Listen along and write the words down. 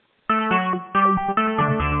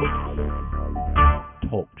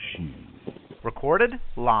recorded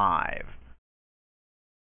live.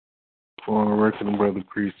 For record and Brother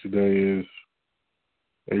Priest, today is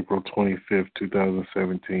April 25th,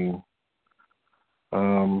 2017.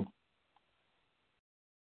 I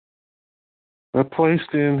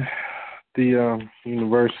placed in the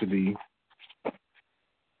university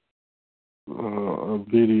a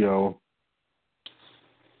video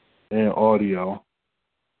and audio.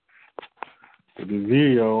 The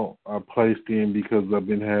video I placed in because I've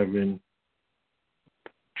been having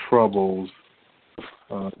troubles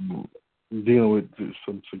dealing with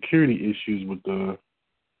some security issues with the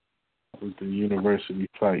university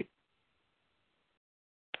site.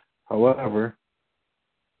 However,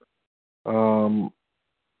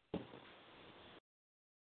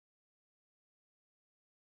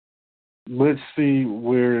 let's see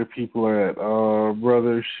where people are at.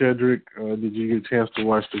 Brother Shedrick, did you get a chance to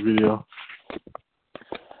watch the video?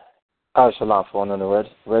 Shalom, phone on the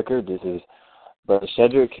record. This is Brother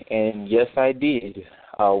Shedrick, and yes, I did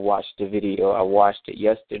watch the video. I watched it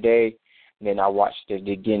yesterday, and then I watched it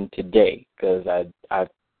again today because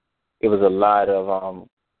it was a lot of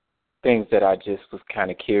things that I just was kind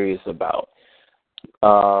of curious about.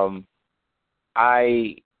 As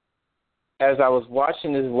I was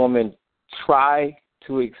watching this woman try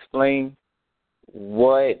to explain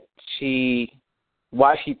why she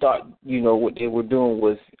thought, what they were doing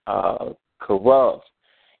was corrupt.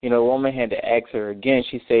 The woman had to ask her again.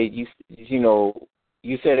 She said, you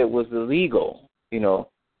said it was illegal,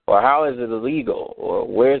 or how is it illegal, or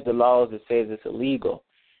where's the laws that says it's illegal?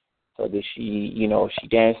 So that she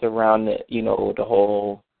danced around the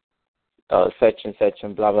whole such and such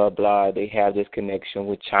and blah, blah, blah. They have this connection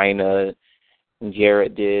with China and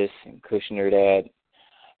Jared this and Kushner that.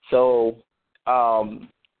 So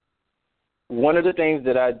one of the things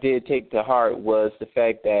that I did take to heart was the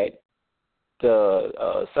fact that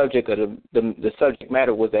the subject of the subject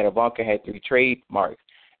matter was that Ivanka had 3 trademarks,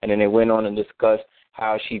 and then they went on and discussed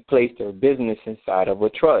how she placed her business inside of a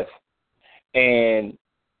trust. And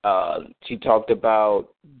she talked about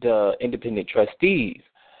the independent trustees.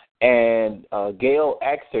 And Gail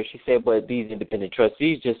asked her, she said, but these independent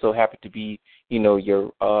trustees just so happen to be,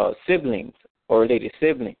 your siblings or related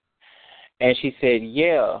siblings. And she said,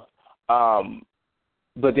 yeah,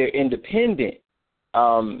 but they're independent,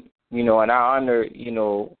 and I honor,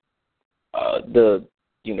 the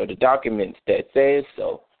documents that says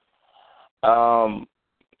so.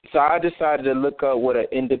 So I decided to look up what an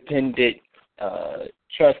independent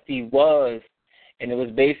trustee was, and it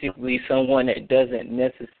was basically someone that doesn't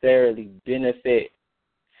necessarily benefit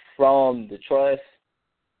from the trust.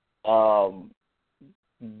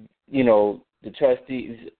 The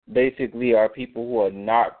trustees basically are people who are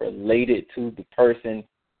not related to the person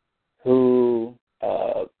who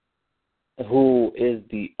is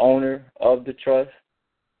the owner of the trust.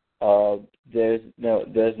 There's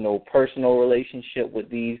no personal relationship with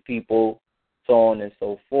these people, so on and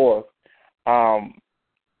so forth. But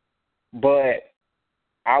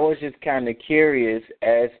I was just kind of curious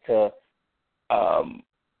as to,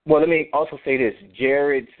 let me also say this.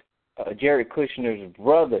 Jared Kushner's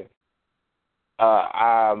brother,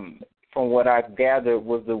 from what I've gathered,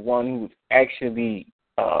 was the one who's actually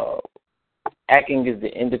acting as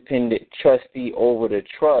the independent trustee over the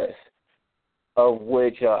trust, of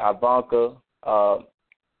which Ivanka, $50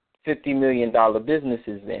 million business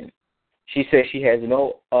is in. She says she has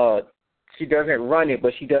she doesn't run it,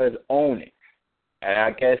 but she does own it. And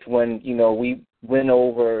I guess when, we went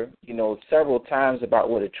over, several times about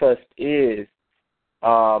what a trust is,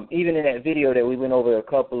 even in that video that we went over a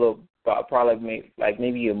couple of, probably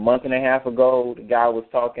maybe a month and a half ago, the guy was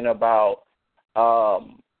talking about,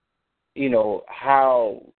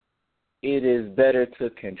 how it is better to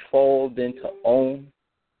control than to own,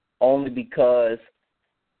 only because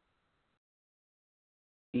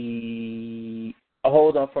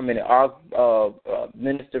hold on for a minute. Our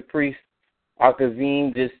Minister Priest,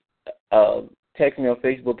 Al-Kazim, just texted me on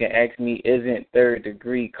Facebook and asked me, isn't third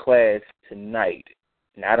degree class tonight?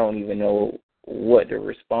 And I don't even know what to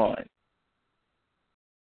respond.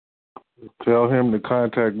 Tell him to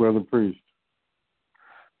contact Brother Priest.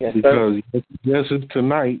 Yes, because, sir. Yes, it's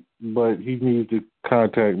tonight, but he needs to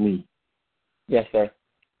contact me. Yes, sir.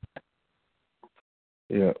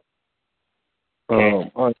 Yeah.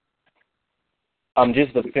 Okay.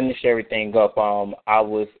 Just to finish everything up, when I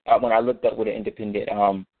looked up what an independent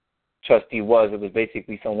trustee was, it was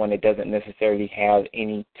basically someone that doesn't necessarily have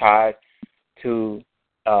any ties to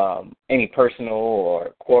any personal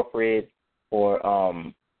or corporate or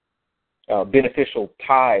beneficial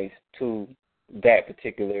ties to that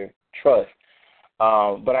particular trust.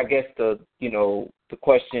 But I guess the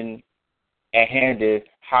question at hand is,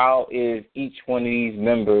 how is each one of these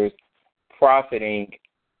members profiting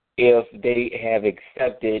if they have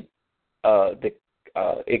accepted the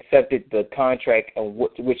contract of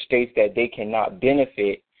which states that they cannot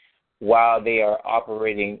benefit while they are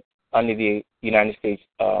operating under the United States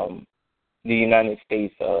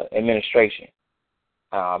administration.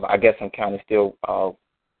 I guess I'm kind of still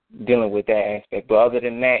dealing with that aspect, but other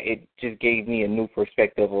than that, it just gave me a new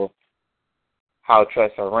perspective of how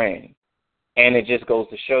trusts are ran, and it just goes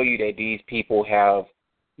to show you that these people have,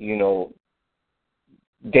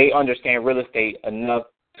 they understand real estate enough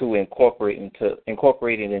to incorporate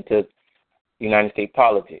it into United States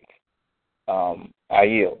politics. I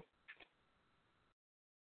yield.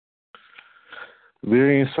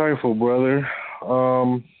 Very insightful, brother.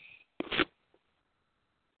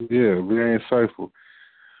 Yeah, very insightful.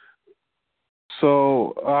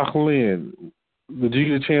 So, Akhlin, did you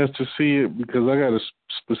get a chance to see it? Because I got a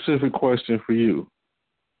specific question for you.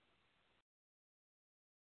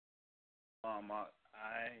 I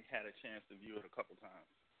had a chance to view it a couple times.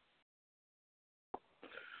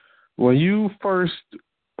 When you first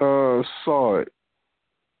saw it,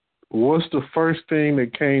 what's the first thing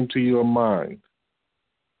that came to your mind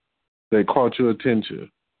that caught your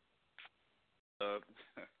attention? The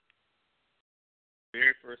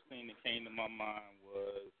very first thing that came to my mind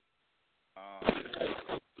was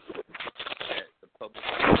that the public.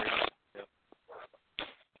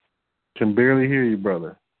 Can barely hear you,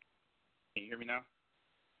 brother. Can you hear me now?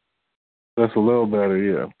 That's a little better,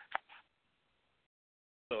 yeah.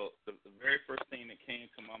 So the very first thing that came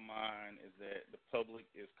to my mind is that the public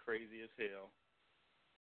is crazy as hell.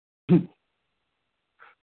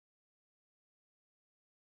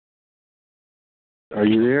 Are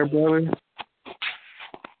you there, brother?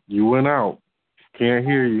 You went out. Can't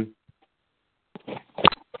hear you. Can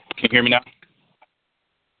you hear me now?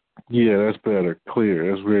 Yeah, that's better. Clear.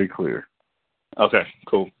 That's very clear. Okay,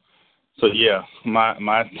 cool. So yeah, my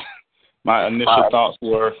initial thoughts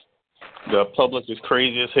were the public is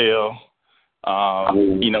crazy as hell.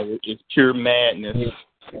 It's pure madness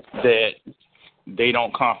that they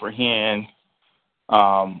don't comprehend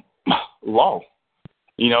law.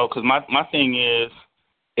 Because my thing is,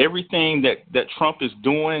 everything that Trump is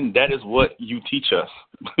doing, that is what you teach us.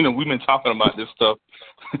 We've been talking about this stuff,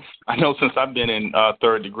 I know, since I've been in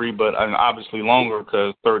third degree, but obviously longer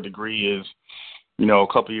because third degree is, a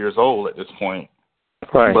couple years old at this point.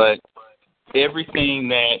 Right. But everything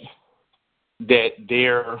that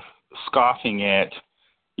they're scoffing at,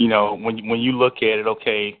 when you look at it,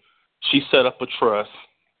 okay, she set up a trust,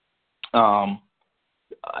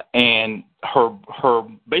 and her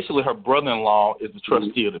brother-in-law is the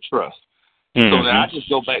trustee of the trust. Mm-hmm. So then I just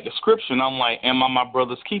go back to scripture and I'm like, am I my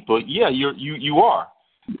brother's keeper? Yeah, you are.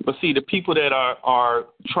 But see, the people that are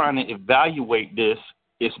trying to evaluate this,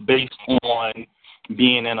 it's based on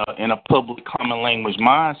being in a public common language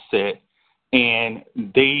mindset, and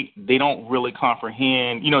they don't really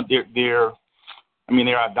comprehend. They're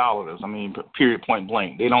idolaters. Period, point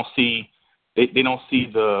blank. They don't see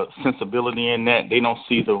the sensibility in that. They don't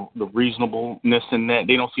see the reasonableness in that.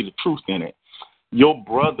 They don't see the truth in it. Your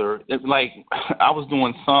brother, like, I was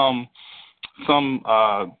doing some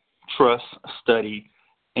trust study,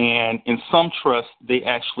 and in some trusts they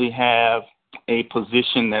actually have a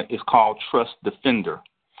position that is called trust defender.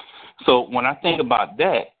 So when I think about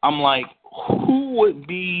that, I'm like, who would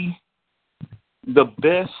be the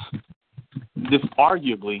best,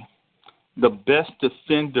 arguably, the best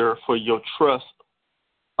defender for your trust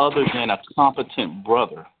other than a competent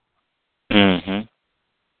brother? Mm-hmm.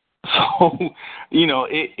 So,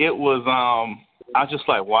 it was, I was just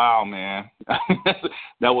like, wow, man.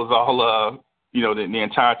 That was all, the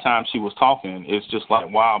entire time she was talking. It's just like,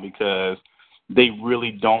 wow, because they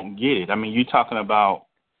really don't get it. You're talking about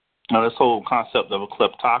this whole concept of a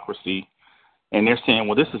kleptocracy, and they're saying,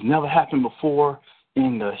 well, this has never happened before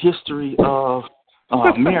in the history of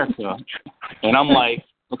America. And I'm like,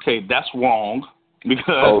 okay, that's wrong,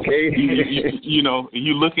 because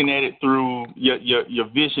you're looking at it through your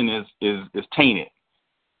vision is tainted.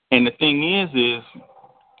 And the thing is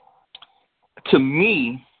to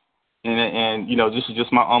me, and this is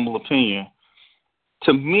just my humble opinion,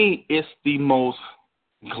 to me it's the most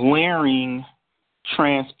glaring,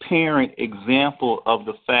 transparent example of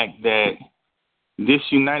the fact that this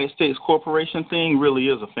United States corporation thing really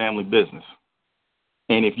is a family business.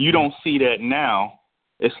 And if you don't see that now,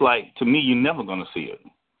 it's like, to me, you're never going to see it.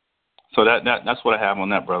 So that's what I have on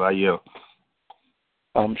that, brother. I yield.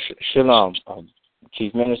 Shalom,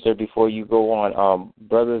 Chief Minister. Before you go on,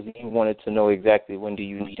 Brother Z wanted to know exactly when do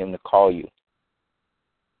you need him to call you.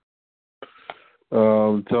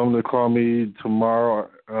 Tell them to call me tomorrow,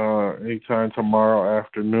 anytime tomorrow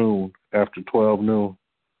afternoon, after 12 noon.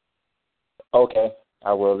 Okay.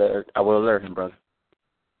 I will alert him, brother.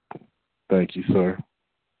 Thank you, sir.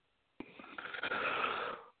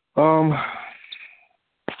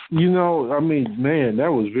 Man,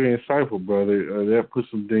 that was very insightful, brother. That put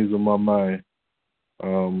some things on my mind.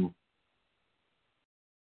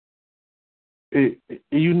 It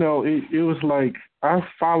was like I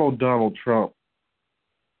followed Donald Trump.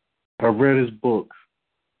 I read his books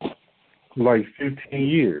like 15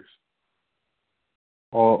 years,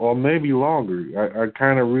 or maybe longer. I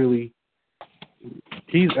kind of really.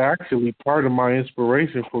 He's actually part of my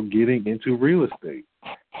inspiration for getting into real estate.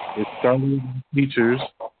 It started with teachers.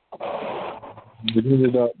 It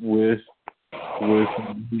ended up with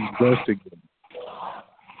investigators.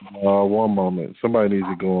 One moment. Somebody needs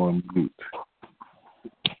to go on mute.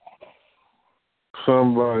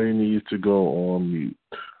 Somebody needs to go on mute.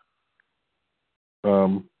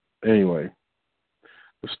 Anyway,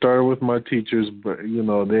 it started with my teachers, but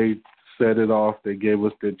they set it off. They gave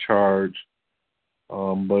us the charge,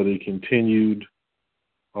 but it continued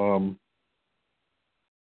through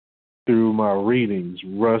my readings.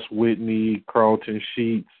 Russ Whitney, Carlton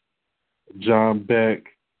Sheets, John Beck,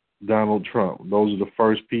 Donald Trump. Those are the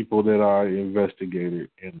first people that I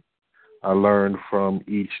investigated, and I learned from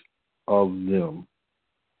each of them,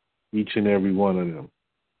 each and every one of them.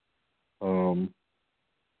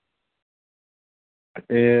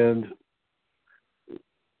 And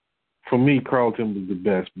for me, Carlton was the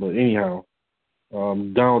best. But anyhow,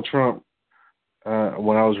 Donald Trump,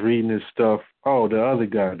 when I was reading his stuff, the other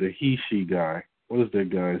guy, the he-she guy. What is that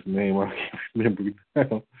guy's name? I can't remember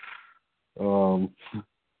now.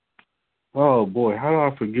 Oh, boy, how do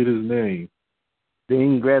I forget his name?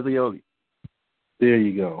 Dean Graziosi. There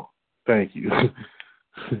you go. Thank you.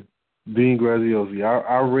 Dean Graziosi.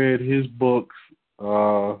 I read his books.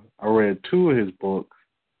 I read 2 of his books.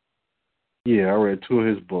 Yeah, I read 2 of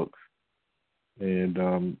his books. And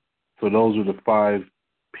so those are the 5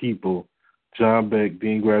 people: John Beck,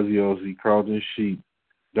 Dean Graziosi, Carlton Sheets,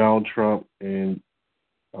 Donald Trump, and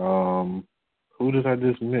who did I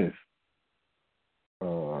just miss?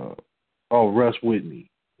 Russ Whitney.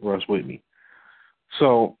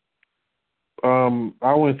 So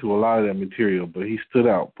I went through a lot of that material, but he stood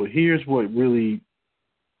out. But here's what really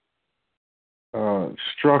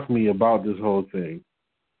struck me about this whole thing: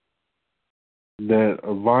 that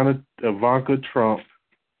Ivanka Trump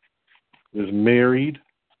is married.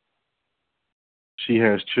 She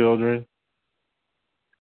has children.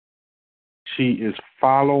 She is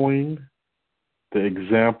following the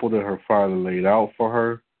example that her father laid out for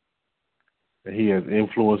her, and he has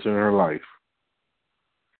influence in her life.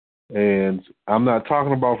 And I'm not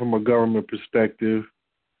talking about from a government perspective,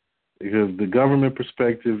 because the government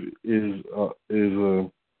perspective is a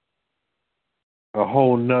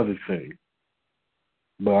whole nother thing.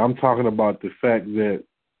 But I'm talking about the fact that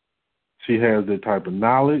she has the type of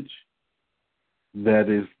knowledge that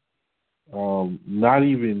is not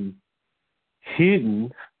even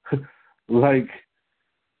hidden, like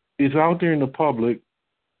it's out there in the public,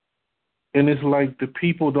 and it's like the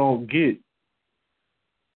people don't get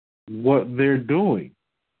what they're doing.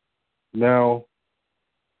 Now,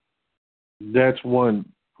 that's one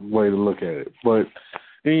way to look at it. But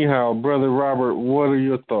anyhow, Brother Robert, what are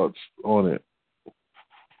your thoughts on it?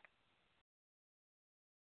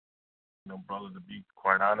 Brother, to be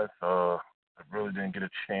quite honest, I really didn't get a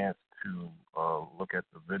chance to look at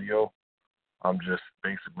the video. I'm just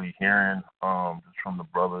basically hearing just from the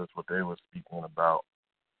brothers what they were speaking about,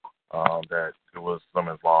 that there was some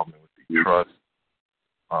involvement with the trust,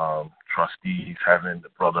 trustees, having the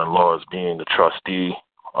brother-in-law as being the trustee.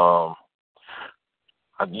 I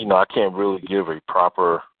can't really give a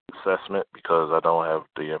proper assessment because I don't have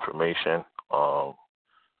the information.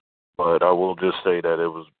 But I will just say that it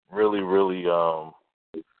was really, really,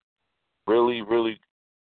 really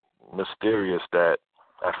mysterious that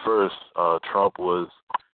at first Trump was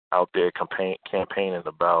out there campaigning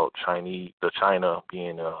about China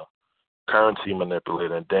being a currency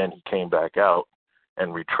manipulator, and then he came back out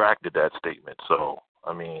and retracted that statement. So,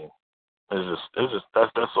 I mean, it's just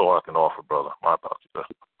that's all I can offer, brother. My apologies,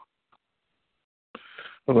 brother.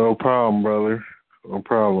 No problem, brother. No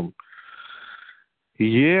problem.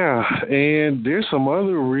 Yeah, and there's some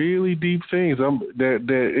other really deep things.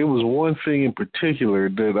 That it was one thing in particular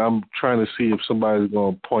that I'm trying to see if somebody's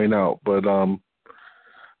going to point out. But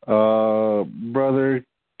Brother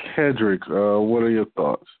Kedrick, what are your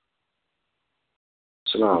thoughts?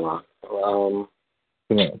 Salam.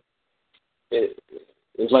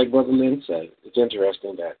 It's like Brother Lynn said. It's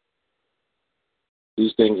interesting that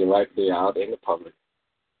These things are likely out in the public,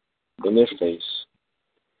 in their face,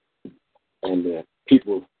 and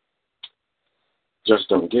people just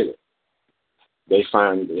don't get it. They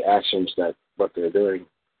find the actions that what they're doing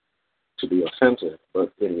to be offensive,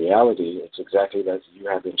 but in reality, it's exactly as you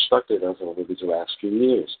have instructed us over these last few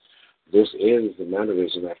years. This is the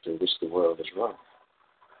mannerism after which the world is run,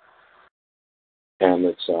 and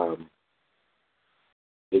it's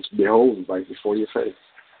behold right before your face.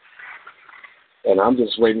 And I'm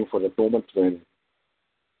just waiting for the moment when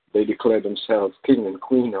they declare themselves king and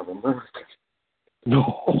queen of America.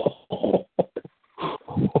 No.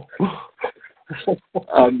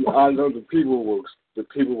 I know the people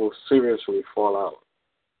will seriously fall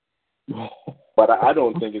out. But I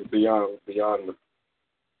don't think it's beyond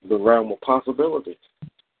the realm of possibility,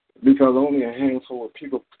 because only a handful of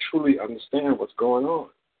people truly understand what's going on,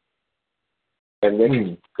 and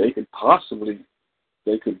they could possibly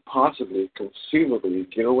conceivably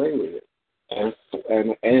get away with it and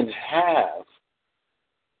have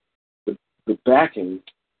the backing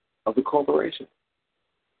of the corporation.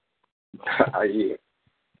 Yeah.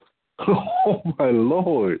 Oh my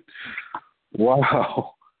Lord!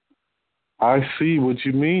 Wow, I see what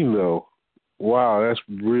you mean, though. Wow, that's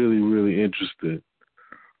really, really interesting,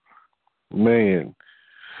 man.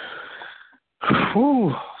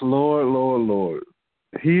 Whew, Lord.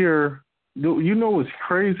 Here, you know what's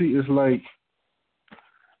crazy is, like,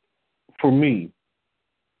 for me,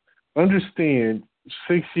 understand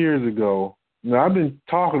 6 years ago. Now I've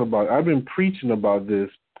been preaching about this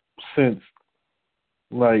since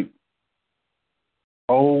like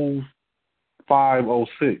 05,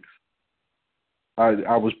 06.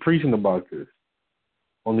 I was preaching about this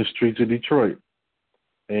on the streets of Detroit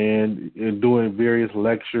and doing various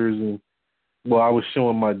lectures, and I was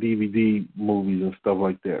showing my DVD movies and stuff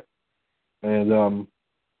like that. And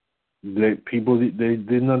people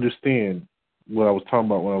didn't understand what I was talking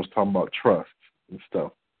about when I was talking about trust and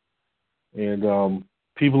stuff. And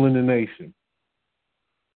people in the nation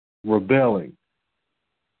rebelling.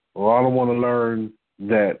 Well, I don't want to learn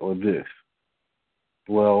that or this.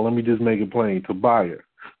 Well, let me just make it plain. Tobiah.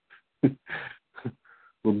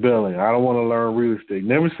 Rebelling. I don't want to learn real estate.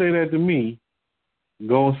 Never say that to me.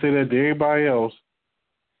 Go and say that to everybody else.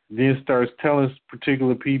 Then starts telling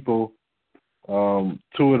particular people,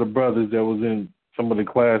 two of the brothers that was in some of the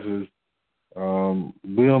classes,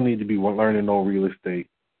 we don't need to be learning no real estate.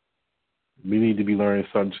 We need to be learning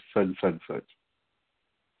such.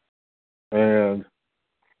 And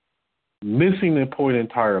missing the point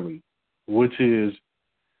entirely, which is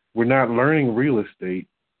we're not learning real estate.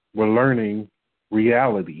 We're learning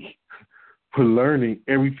reality. We're learning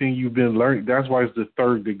everything you've been learning. That's why it's the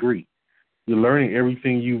third degree. You're learning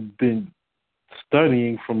everything you've been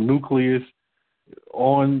studying from nucleus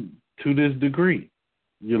on to this degree.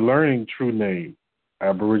 You're learning true name,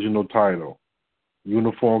 aboriginal title,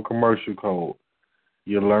 uniform commercial code.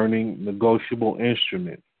 You're learning negotiable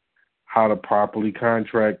instruments, how to properly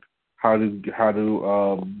contract, how to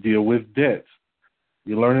deal with debts.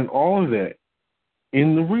 You're learning all of that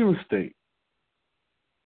in the real estate.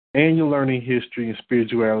 And you're learning history and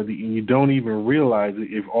spirituality, and you don't even realize it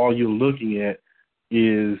if all you're looking at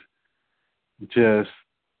is just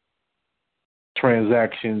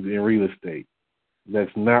transactions in real estate.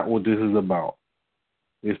 That's not what this is about.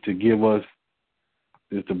 It's to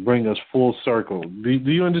bring us full circle. Do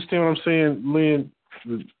you understand what I'm saying, Lynn?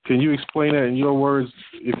 Can you explain that in your words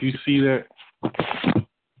if you see that?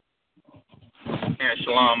 Yeah,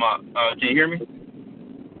 Shalom. Can you hear me?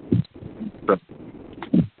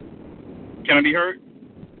 Can I be heard?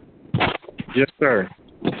 Yes, sir.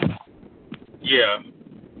 Yeah.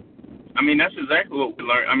 I mean, that's exactly what we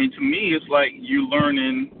learn. I mean, to me, it's like you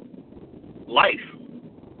learning life.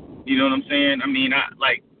 You know what I'm saying? I mean,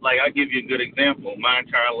 I'll give you a good example. My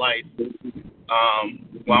entire life,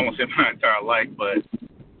 well, I won't say my entire life, but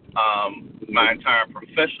my entire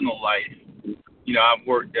professional life, you know, I've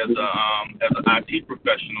worked as an IT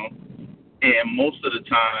professional, and most of the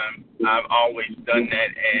time I've always done that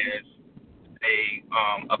as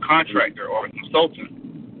a contractor or a consultant.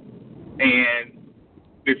 And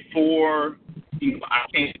before, you know, I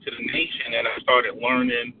came to the nation and I started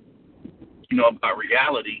learning, you know, about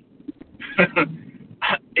reality,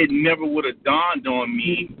 it never would have dawned on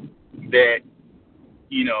me that,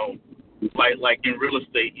 you know, like in real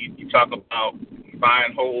estate, you talk about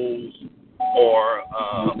buying holes or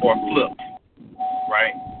flips,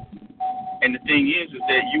 right? And the thing is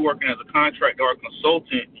that you working as a contractor or a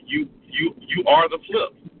consultant, you are the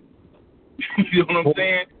flip. You know what I'm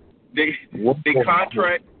saying? They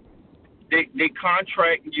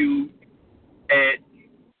contract you at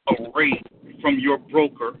a rate from your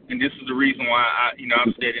broker, and this is the reason why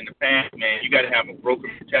I've said in the past, man, you got to have a broker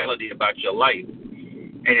mentality about your life.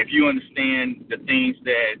 And if you understand the things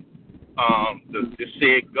that the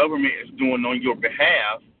said government is doing on your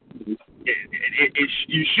behalf,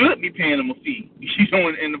 you should be paying them a fee,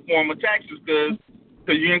 in the form of taxes because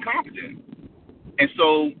you're incompetent. And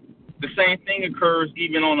so the same thing occurs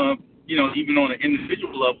even on an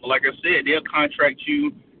individual level. Like I said, they'll contract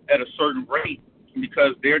you at a certain rate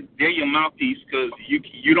because they're your mouthpiece because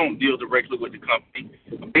you don't deal directly with the company.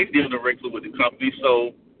 They deal directly with the company,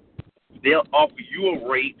 so they'll offer you a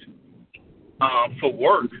rate for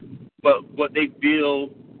work, but what they bill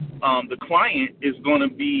the client is going to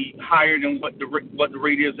be higher than what the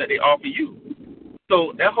rate is that they offer you.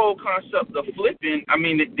 So that whole concept of flipping, I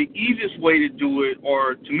mean, the easiest way to do it,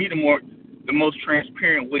 or to me the most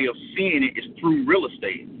transparent way of seeing it, is through real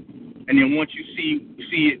estate. And then once you see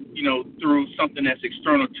it, through something that's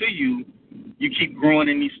external to you, you keep growing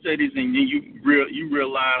in these studies, and then you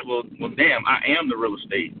realize, well, damn, I am the real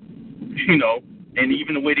estate, And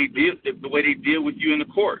even the way they deal with you in the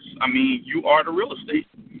courts, I mean, you are the real estate.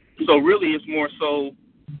 So really, it's more so,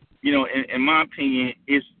 in my opinion,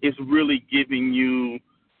 it's really giving you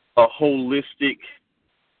a holistic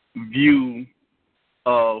view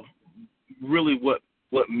of really what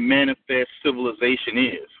manifest civilization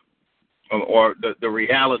is, or the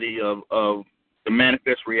reality of the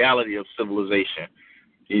manifest reality of civilization.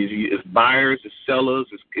 It's buyers, it's sellers,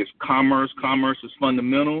 it's commerce. Commerce is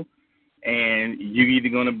fundamental, and you're either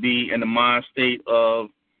going to be in the mind state of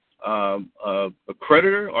a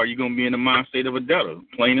creditor, or you're going to be in the mind state of a debtor.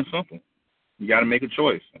 Plain and simple. You got to make a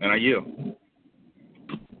choice, and I yield.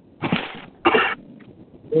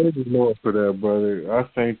 Thank the Lord for that, brother. I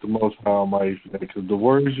thank the Most High Almighty for that, because the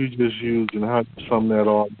words you just used and how you sum that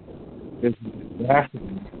up is exactly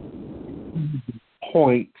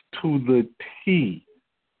point to the T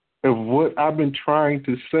of what I've been trying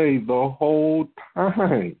to say the whole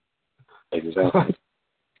time. Exactly.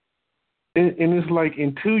 And it's like,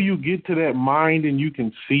 until you get to that mind and you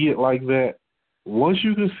can see it like that, once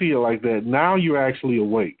you can see it like that, now you're actually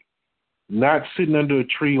awake. Not sitting under a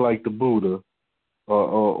tree like the Buddha,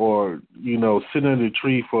 or sitting under a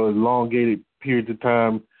tree for elongated periods of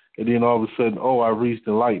time, and then all of a sudden, I reached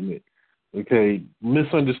enlightenment. Okay,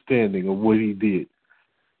 misunderstanding of what he did.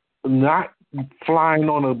 Not flying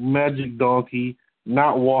on a magic donkey,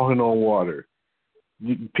 not walking on water.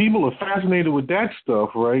 People are fascinated with that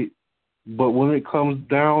stuff, right? But when it comes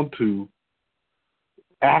down to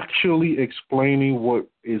actually explaining what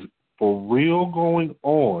is for real going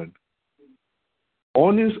on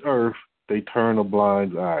this earth, they turn a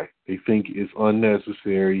blind eye. They think it's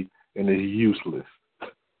unnecessary and it's useless.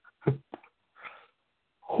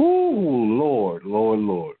 Lord.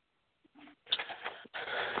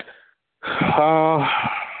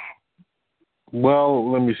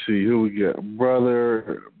 Well, let me see. Who we got?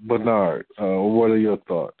 Brother Bernard, what are your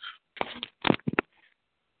thoughts?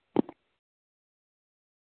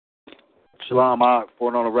 Shalom,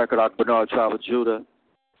 born on the record, Bernard, Tribe of Judah.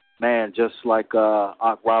 Man, just like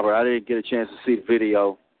Robert, I didn't get a chance to see the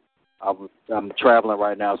video. I'm traveling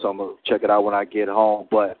right now, so I'm going to check it out when I get home.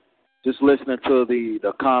 But just listening to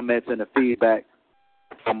the comments and the feedback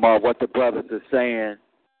from what the brothers are saying,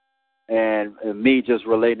 and me just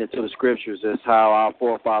relating it to the scriptures, is how our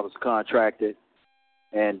forefathers contracted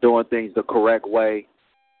and doing things the correct way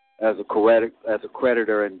as a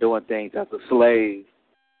creditor and doing things as a slave.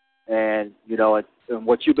 And, and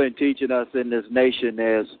what you've been teaching us in this nation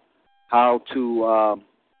is how to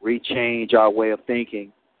rechange our way of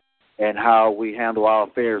thinking and how we handle our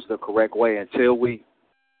affairs the correct way. Until we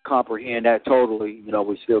comprehend that totally,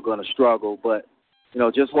 we're still going to struggle. But,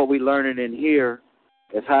 just what we're learning in here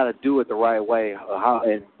is how to do it the right way.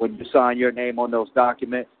 And when you sign your name on those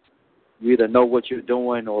documents, you either know what you're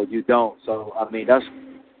doing or you don't. So, that's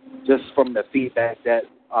just from the feedback that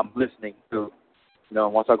I'm listening to.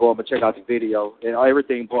 Once I go up and check out the video,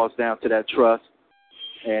 everything boils down to that trust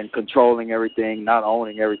and controlling everything, not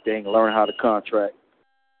owning everything, learn how to contract.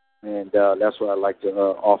 And that's what I'd like to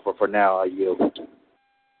offer for now. I yield.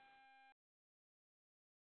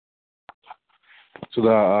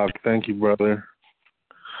 So, thank you, brother.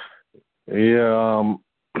 Yeah,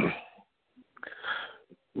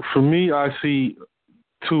 for me, I see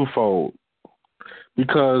twofold.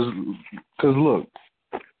 Because look,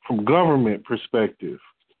 from government perspective,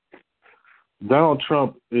 Donald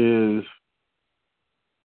Trump is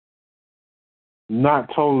not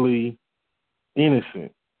totally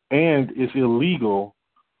innocent, and it's illegal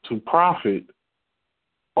to profit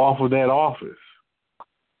off of that office.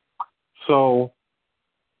 So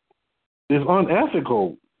it's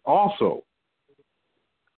unethical also.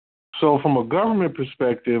 So from a government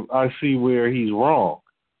perspective, I see where he's wrong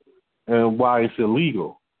and why it's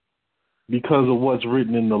illegal because of what's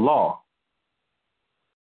written in the law.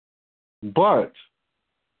 But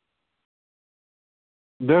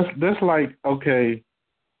that's like, okay,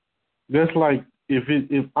 that's like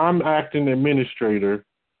if I'm acting administrator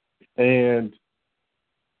and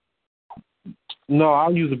no,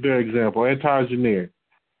 I'll use a better example. Anti-engineer,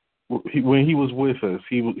 when he was with us,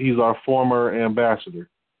 he's our former ambassador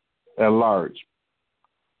at large.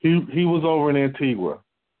 He was over in Antigua.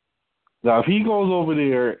 Now, if he goes over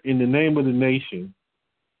there in the name of the nation,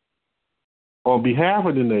 on behalf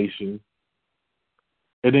of the nation,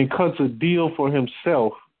 and then cuts a deal for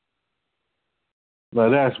himself, now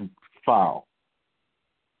that's foul.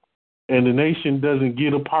 And the nation doesn't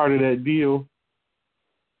get a part of that deal,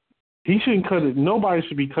 he shouldn't cut it. Nobody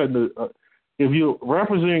should be cutting it. If you're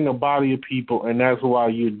representing a body of people and that's why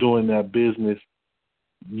you're doing that business,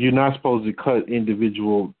 you're not supposed to cut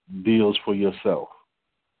individual deals for yourself.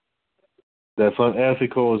 That's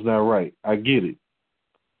unethical. It's not right. I get it.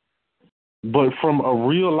 But from a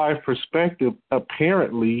real life perspective,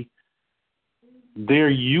 apparently they're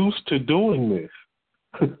used to doing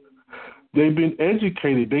this. They've been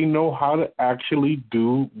educated. They know how to actually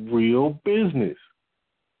do real business.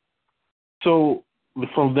 So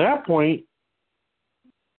from that point,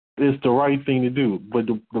 it's the right thing to do. But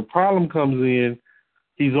the problem comes in,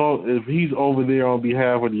 if he's over there on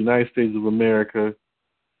behalf of the United States of America,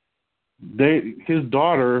 his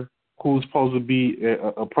daughter, who's supposed to be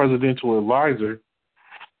a presidential advisor,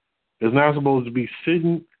 is not supposed to be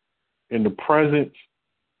sitting in the presence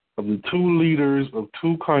of the two leaders of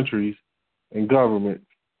two countries and governments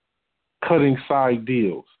cutting side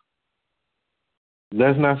deals.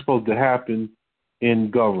 That's not supposed to happen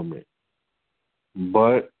in government.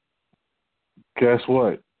 But guess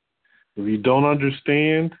what? If you don't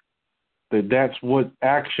understand that that's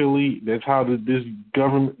how this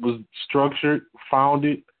government was structured,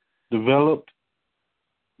 founded, developed,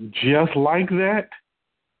 just like that,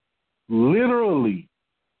 literally,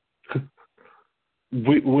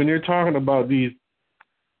 when they're talking about these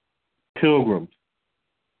pilgrims,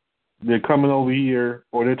 they're coming over here,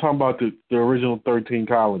 or they're talking about the original 13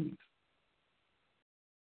 colonies.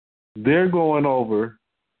 They're going over,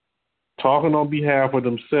 talking on behalf of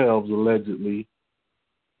themselves, allegedly,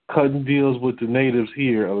 cutting deals with the natives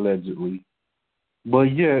here, allegedly.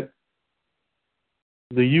 But yet,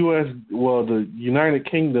 the United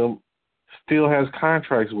Kingdom still has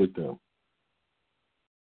contracts with them.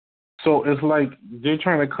 So it's like they're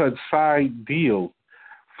trying to cut side deals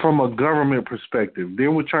from a government perspective. They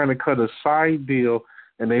were trying to cut a side deal,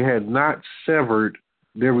 and they had not severed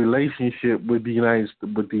their relationship with the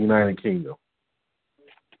United Kingdom.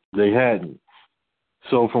 They hadn't.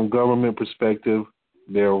 So from government perspective,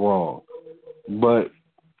 they're wrong. But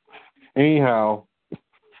anyhow,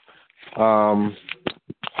 Brother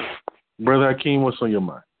Hakeem, what's on your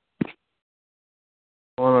mind?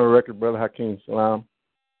 On the record, Brother Hakeem, salam.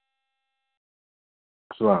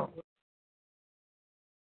 Salam.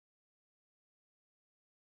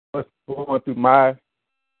 What's going through my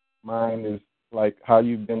mind is like how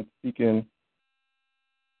you've been speaking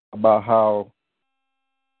about how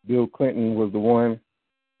Bill Clinton was the one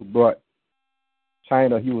who brought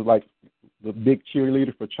China. He was like the big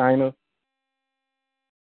cheerleader for China.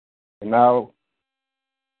 And now,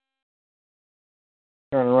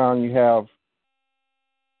 turn around, you have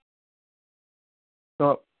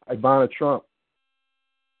Trump, Ivana Trump.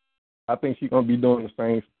 I think she's going to be doing the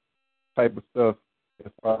same type of stuff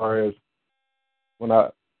as far as when I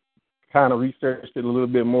kind of researched it a little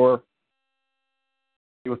bit more.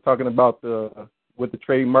 He was talking about what the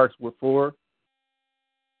trademarks were for.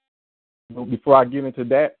 But before I get into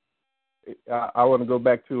that, I want to go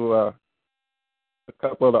back to a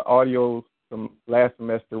couple of the audios from last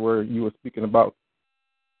semester where you were speaking about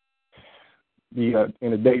in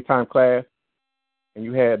the daytime class, and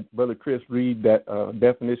you had Brother Chris read that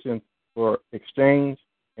definition for exchange,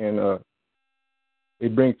 and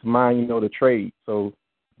it brings to mind, the trade. So,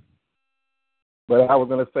 but I was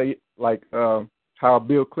going to say, like, how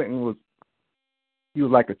Bill Clinton he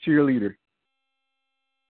was like a cheerleader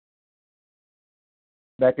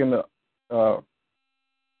back in the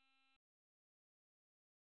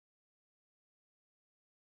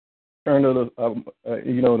turn of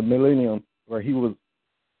the millennium, where he was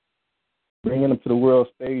bringing them to the world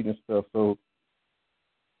stage and stuff. So,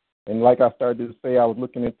 and like I started to say, I was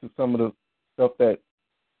looking into some of the stuff that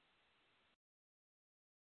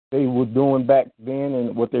they were doing back then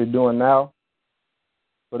and what they're doing now.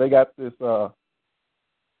 So they got this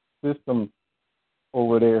system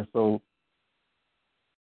over there. So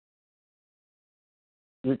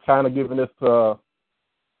you're kind of giving us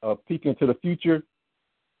a peek into the future.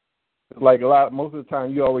 Like most of the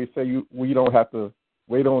time, you always say we don't have to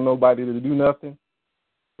wait on nobody to do nothing.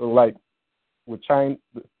 So, like with China,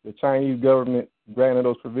 the Chinese government granting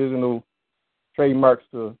those provisional trademarks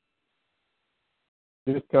to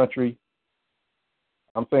this country,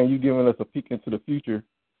 I'm saying you're giving us a peek into the future.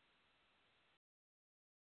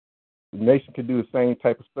 The nation can do the same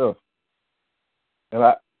type of stuff, and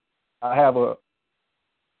I have a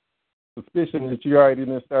suspicion that you already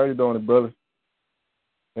done started on it, brother.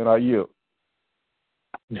 And I yield.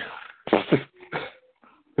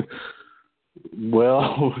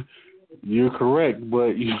 Well, you're correct,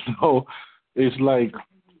 but it's like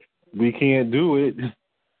we can't do it.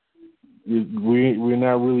 We're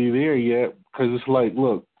not really there yet because it's like,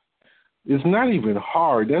 look, it's not even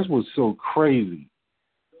hard. That's what's so crazy.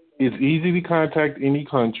 It's easy to contact any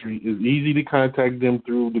country. It's easy to contact them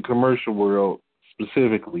through the commercial world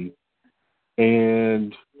specifically,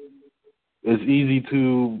 and it's easy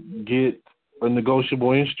to get a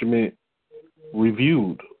negotiable instrument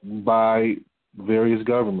reviewed by various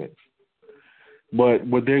governments. But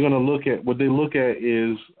what they look at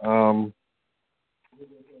is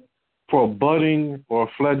for a budding or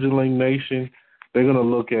a fledgling nation, they're going to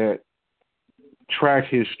look at track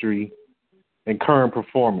history and current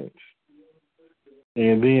performance.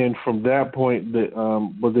 And then from that point,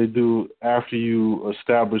 what they do after you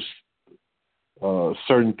establish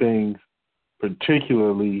certain things,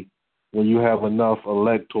 particularly when you have enough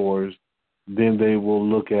electors, then they will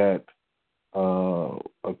look at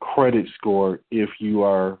a credit score if you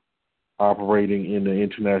are operating in the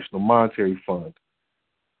International Monetary Fund.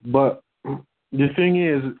 But the thing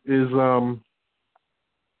is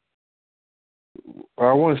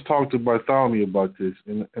I once talked to Bartholomew about this,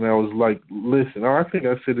 and I was like, listen, I think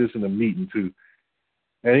I said this in a meeting too.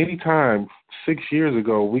 At any time, 6 years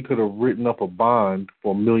ago, we could have written up a bond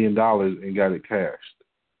for $1 million and got it cashed.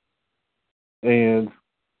 And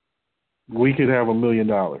we could have $1 million.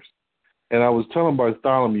 And I was telling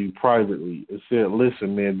Bartholomew privately, I said,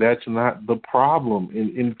 listen, man, that's not the problem.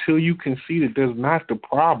 And until you can see that that's not the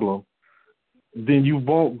problem, then you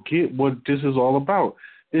won't get what this is all about.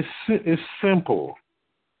 It's simple.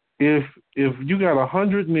 If you got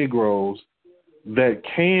 100 Negroes that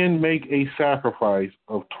can make a sacrifice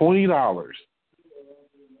of $20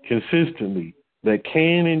 consistently, that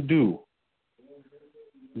can and do,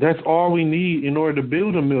 that's all we need in order to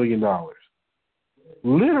build $1 million.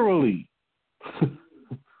 Literally.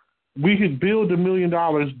 We could build $1 million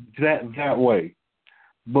that way.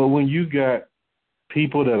 But when you got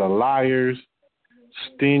people that are liars,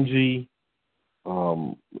 stingy,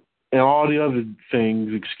 and all the other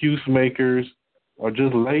things, excuse makers, or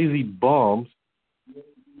just lazy bums,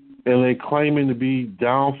 and they claiming to be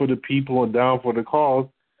down for the people and down for the cause,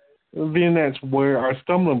 then that's where our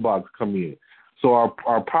stumbling blocks come in. So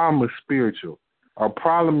our problem is spiritual. Our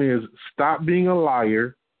problem is stop being a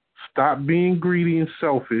liar, stop being greedy and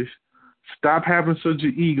selfish, stop having such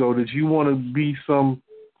an ego that you want to be some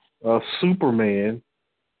Superman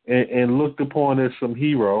and looked upon as some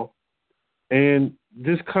hero, and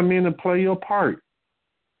just come in and play your part.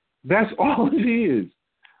 That's all it is.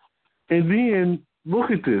 And then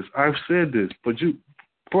look at this. I've said this, but you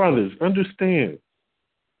brothers, understand.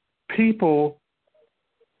 People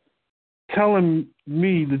telling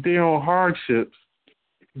me that they're on hardships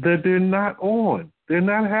that they're not on. They're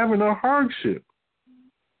not having a hardship.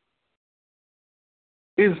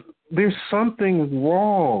 There's something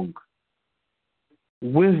wrong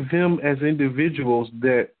with them as individuals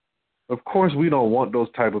that, of course, we don't want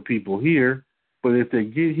those type of people here, but if they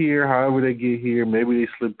get here, however they get here, maybe they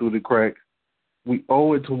slip through the cracks, we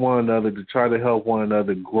owe it to one another to try to help one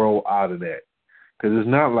another grow out of that. Because it's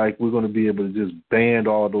not like we're going to be able to just ban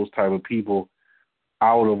all those type of people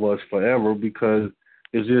out of us forever, because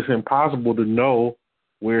it's just impossible to know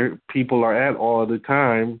where people are at all the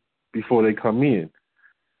time before they come in.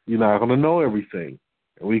 You're not going to know everything.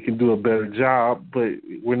 We can do a better job, but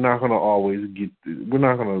we're not going to always we're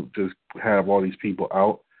not going to just have all these people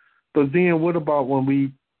out. But then what about when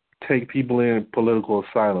we take people in political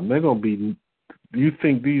asylum? They're going to be, you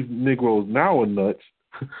think these Negroes now are nuts?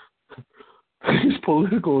 These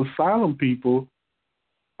political asylum people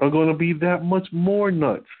are going to be that much more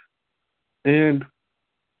nuts. And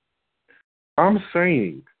I'm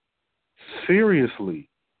saying, seriously,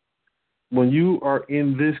 when you are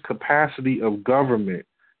in this capacity of government,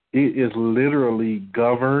 it is literally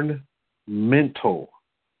governmental,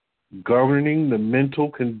 governing the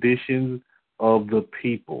mental conditions of the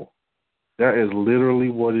people. That is literally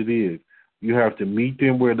what it is. You have to meet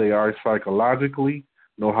them where they are psychologically,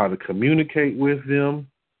 know how to communicate with them,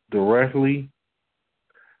 directly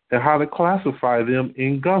and how to classify them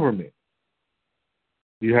in government.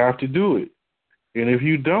 You have to do it. And if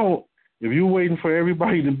you don't, if you're waiting for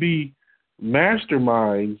everybody to be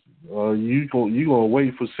masterminds, you're going to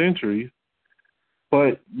wait for centuries.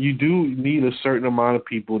 But you do need a certain amount of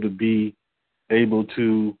people to be able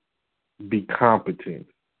to be competent,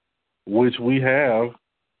 which we have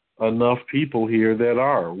enough people here that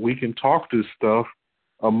are. We can talk this stuff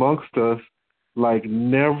amongst us like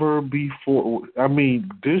never before. I mean,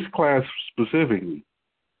 this class specifically,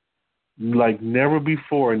 like never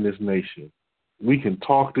before in this nation. We can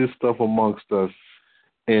talk this stuff amongst us,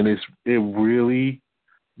 and it really,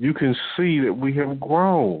 you can see that we have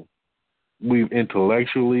grown. We've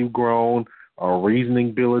intellectually grown. Our reasoning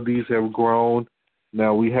abilities have grown.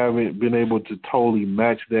 Now, we haven't been able to totally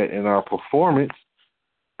match that in our performance,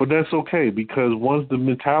 but that's okay, because once the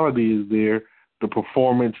mentality is there, the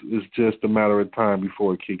performance is just a matter of time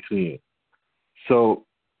before it kicks in. So,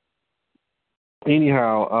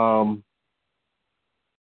 anyhow,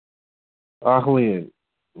 Ahlin,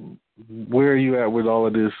 where are you at with all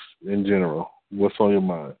of this in general? What's on your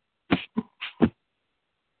mind?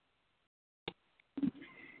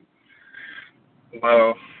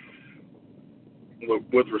 Well,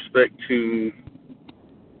 with respect to,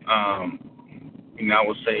 I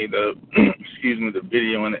would say the the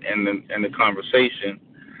video and the conversation.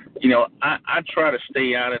 I try to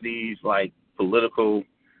stay out of these like political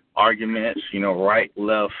arguments. Right,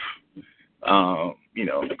 left,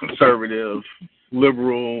 conservative,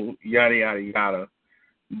 liberal, yada yada yada.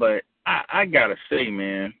 But I gotta say,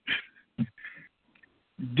 man,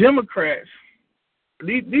 Democrats.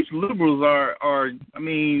 These liberals are. I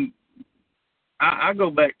mean, I go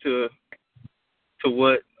back to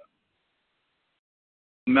what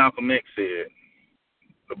Malcolm X said.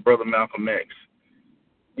 The brother Malcolm X.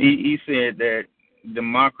 He said that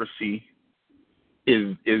democracy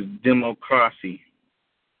is democracy.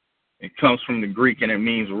 It comes from the Greek and it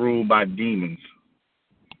means ruled by demons.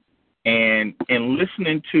 And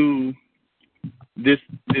listening to this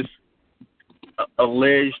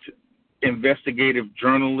alleged investigative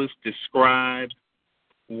journalist describe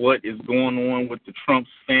what is going on with the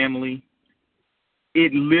Trump's family,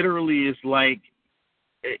 it literally is like,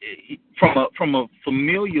 from a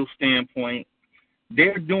familial standpoint,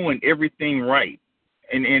 they're doing everything right.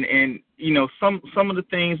 And some of the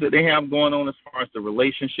things that they have going on as far as the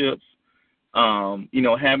relationships,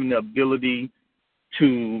 having the ability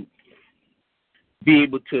to be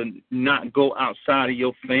able to not go outside of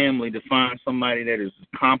your family to find somebody that is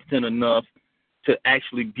competent enough to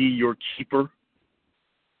actually be your keeper,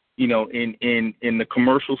 in the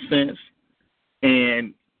commercial sense,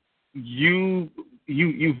 and you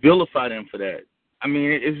vilify them for that. I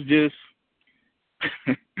mean, it's just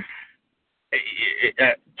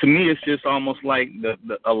to me, it's just almost like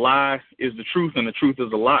a lie is the truth and the truth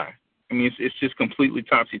is a lie. I mean, it's just completely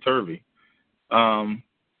topsy-turvy.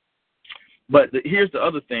 But here's the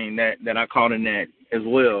other thing that I caught in that as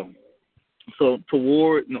well. So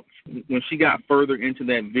when she got further into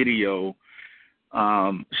that video,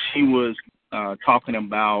 she was talking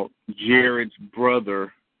about Jared's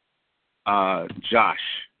brother, Josh.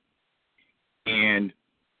 And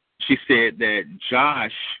she said that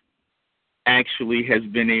Josh actually has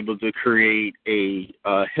been able to create a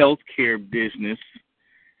healthcare business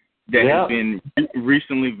that has been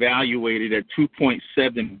recently valuated at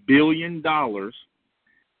 $2.7 billion,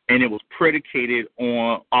 and it was predicated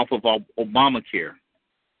off of Obamacare.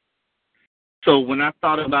 So when I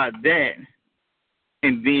thought about that,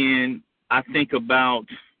 and then I think about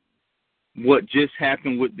what just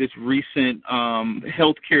happened with this recent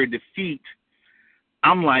healthcare defeat,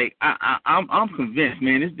 I'm like, I'm convinced,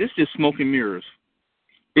 man. This is just smoke and mirrors.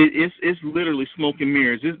 It's literally smoke and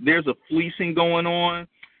mirrors. There's a fleecing going on,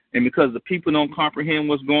 and because the people don't comprehend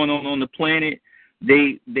what's going on the planet,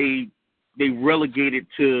 they relegate it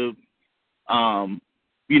to,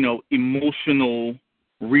 emotional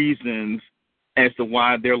reasons as to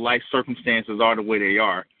why their life circumstances are the way they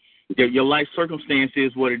are. Your life circumstance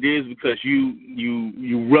is what it is because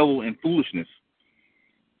you revel in foolishness.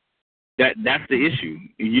 That's the issue.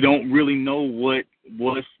 You don't really know what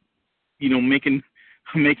was, making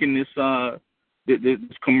this this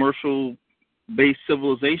commercial based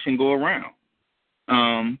civilization go around.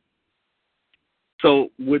 So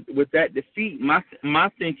with that defeat, my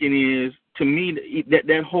thinking is, to me,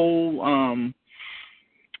 that whole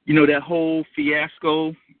that whole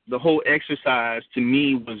fiasco, the whole exercise, to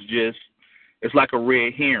me was just, it's like a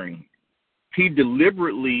red herring. He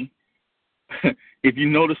deliberately, if you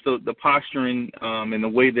notice the posturing and the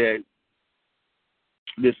way that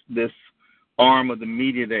this arm of the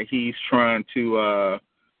media that he's trying to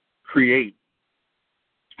create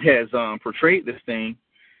has portrayed this thing.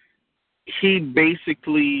 He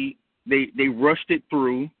basically, they rushed it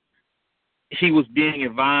through. He was being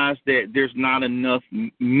advised that there's not enough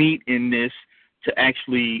meat in this to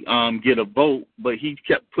actually get a vote, but he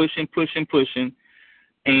kept pushing,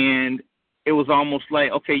 and it was almost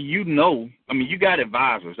like, okay, you got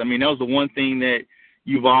advisors. I mean, that was the one thing that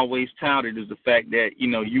you've always touted, is the fact that,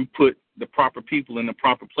 you put the proper people in the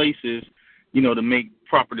proper places, to make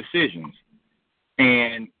proper decisions.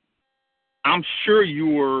 And I'm sure you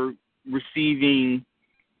were receiving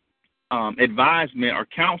advisement or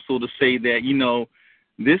counsel to say that,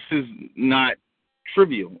 this is not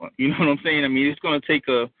trivial. You know what I'm saying? I mean, it's going to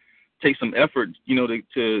take some effort,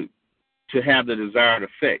 to have the desired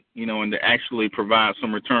effect, and to actually provide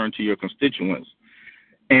some return to your constituents.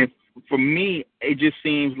 And for me, it just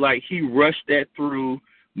seems like he rushed that through,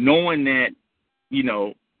 knowing that,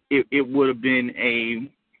 it would have been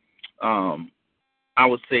I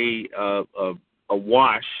would say a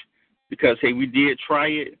wash, because, hey, we did try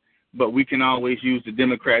it, but we can always use the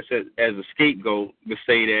Democrats as a scapegoat to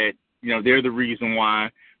say that, they're the reason why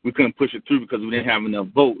we couldn't push it through, because we didn't have enough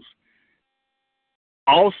votes.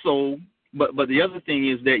 Also, but the other thing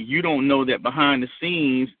is that you don't know that behind the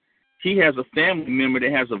scenes, he has a family member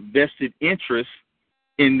that has a vested interest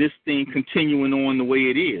in this thing continuing on the way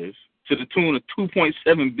it is, to the tune of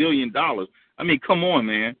 $2.7 billion. I mean, come on,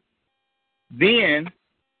 man. Then,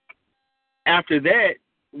 after that,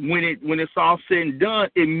 when it's all said and done,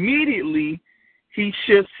 immediately he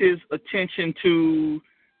shifts his attention to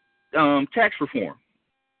tax reform.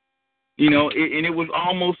 And it was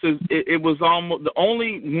almost the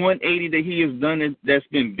only 180 that he has done that's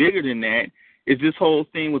been bigger than that is this whole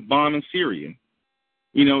thing with bombing Syria.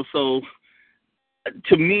 So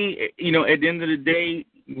to me, at the end of the day,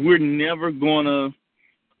 we're never gonna.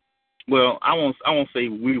 Well, I won't say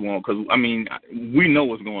we won't, because I mean, we know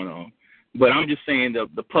what's going on. But I'm just saying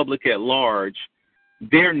the public at large,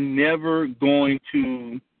 they're never going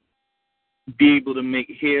to be able to make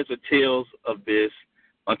heads or tails of this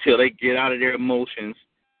until they get out of their emotions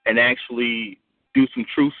and actually do some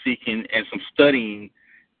truth seeking and some studying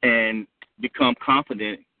and become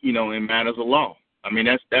confident, in matters of law. I mean,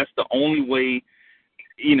 that's the only way.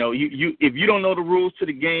 You if you don't know the rules to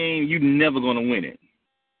the game, you're never going to win it.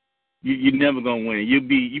 You're never going to win it.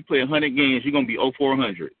 You play 100 games, you're going to be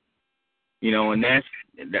 0-400. And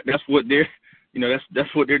that's what they're,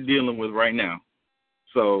 that's what they're dealing with right now.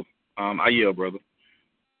 So I yield, brother.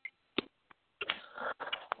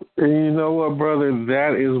 And you know what, brother?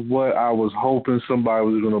 That is what I was hoping somebody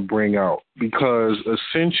was going to bring out, because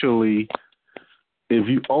essentially, if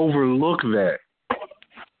you overlook that,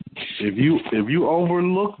 if you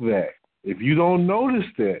overlook that, if you don't notice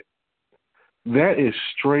that, that is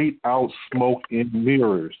straight out smoke and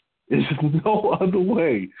mirrors. There's no other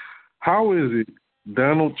way. How is it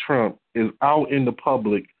Donald Trump is out in the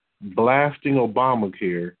public blasting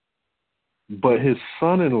Obamacare, but his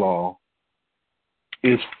son-in-law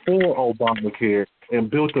is for Obamacare and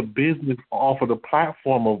built a business off of the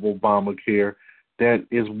platform of Obamacare that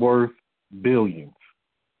is worth billions?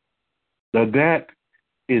 Now that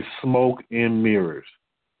is smoke and mirrors.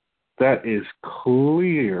 That is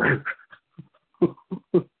clear.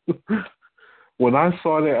 When I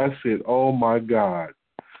saw that, I said, "Oh my God!"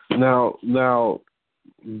 Now,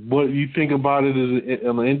 what you think about it is,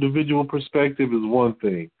 on an individual perspective, is one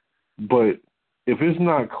thing, but if it's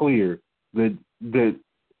not clear that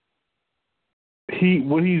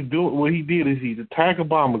what he did is he's attack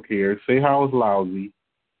Obamacare, say how it's lousy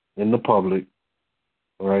in the public,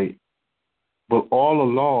 right? But all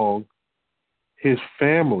along, his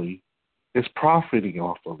family is profiting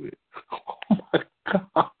off of it. Oh my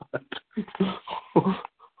God!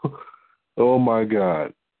 Oh my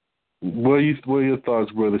God! What are your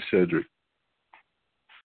thoughts, Brother Cedric?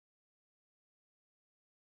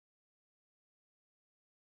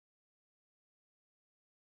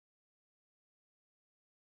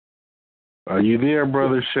 Are you there,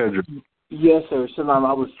 Brother Cedric? Yes, sir. Shalom.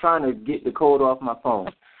 I was trying to get the code off my phone.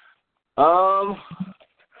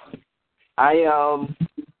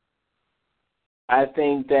 I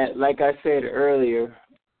think that, like I said earlier,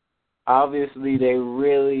 obviously they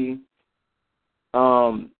really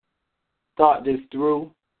thought this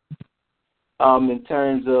through in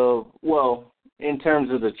terms of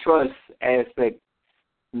the trust aspect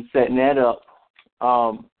and setting that up,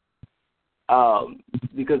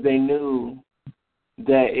 because they knew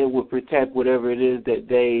that it would protect whatever it is that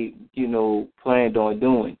they, planned on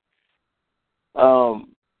doing.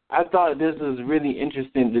 I thought this was really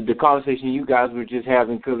interesting, the conversation you guys were just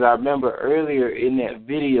having, because I remember earlier in that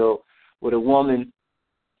video with a woman,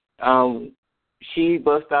 she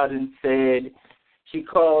bust out and said she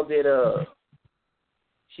called it a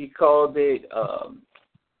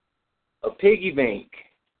piggy bank.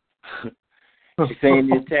 She's saying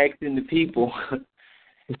they're taxing the people,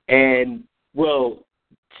 and well,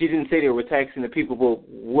 she didn't say they were taxing the people, but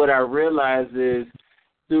what I realized is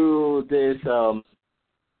through this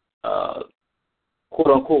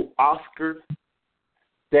quote-unquote Oscar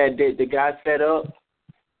that the guy set up,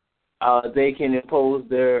 they can impose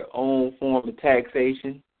their own form of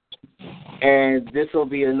taxation. And this will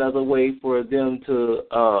be another way for them to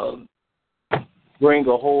bring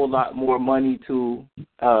a whole lot more money to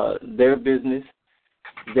their business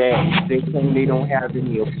that they claim they don't have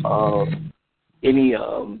any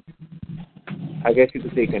I guess you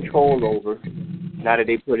could say control over, now that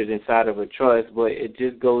they put it inside of a trust. But it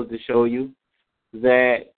just goes to show you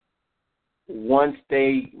that once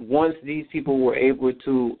these people were able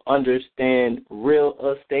to understand real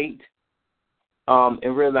estate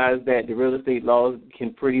and realize that the real estate laws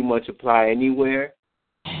can pretty much apply anywhere,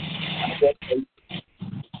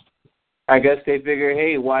 I guess they figure,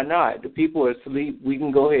 hey, why not? The people are asleep. We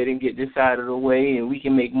can go ahead and get this out of the way, and we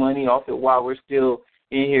can make money off it while we're still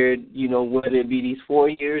in here, whether it be these 4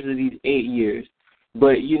 years or these 8 years.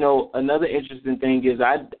 But, another interesting thing is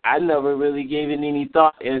I never really gave it any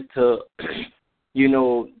thought as to,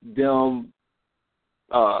 them,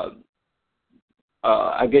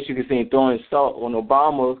 I guess you could say throwing salt on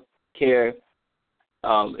Obamacare,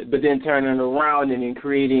 but then turning around and then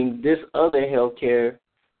creating this other healthcare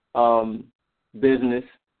business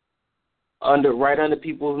right under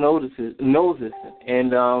people's noses.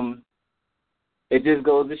 And it just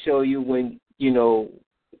goes to show you when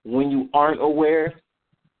you aren't aware,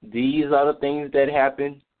 these are the things that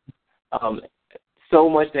happen, so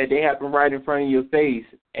much that they happen right in front of your face,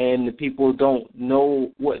 and the people don't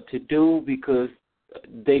know what to do because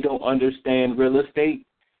they don't understand real estate,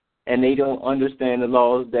 and they don't understand the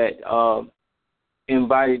laws that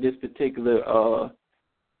embody this particular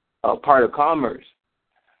part of commerce.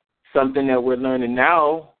 Something that we're learning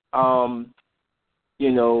now,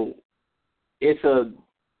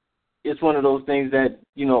 it's one of those things that,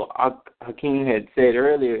 Hakeem had said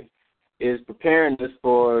earlier, is preparing us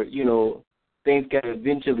for, things can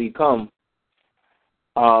eventually come.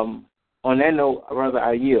 On that note, rather,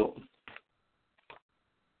 I yield.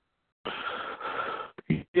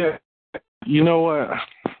 Yeah. You know what?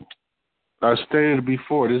 I stated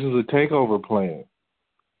before, this is a takeover plan.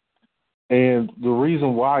 And the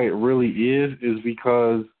reason why it really is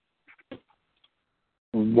because,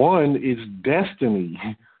 one, it's destiny.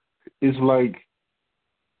 It's like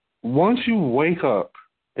once you wake up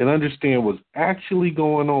and understand what's actually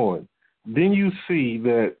going on, then you see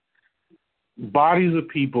that bodies of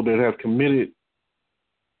people that have committed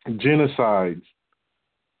genocides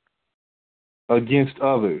against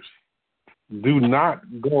others do not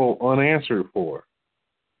go unanswered for.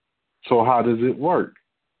 So how does it work?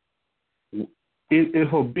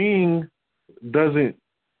 If a being doesn't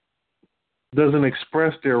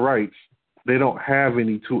express their rights, they don't have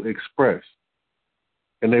any to express,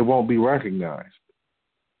 and they won't be recognized.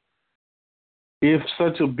 If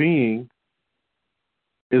such a being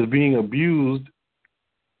is being abused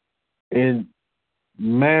and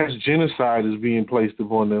mass genocide is being placed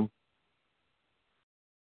upon them,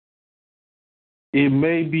 it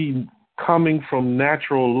may be coming from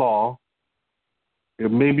natural law.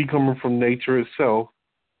 It may be coming from nature itself,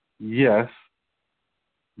 yes,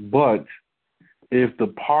 but if the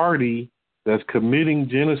party that's committing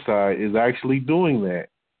genocide is actually doing that,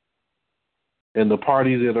 and the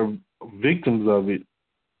parties that are victims of it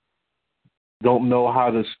don't know how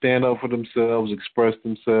to stand up for themselves, express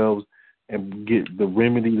themselves, and get the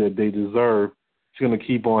remedy that they deserve, it's going to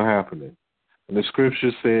keep on happening. And the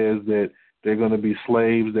scripture says that they're going to be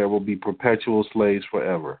slaves that will be perpetual slaves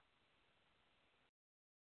forever.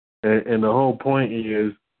 And the whole point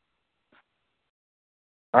is,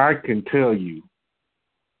 I can tell you,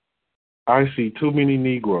 I see too many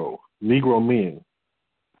Negro men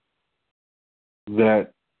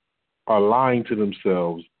that are lying to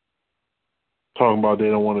themselves, talking about they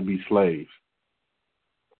don't want to be slaves.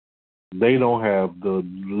 They don't have the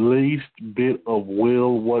least bit of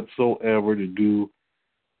will whatsoever to do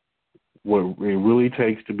what it really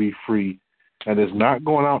takes to be free, and it's not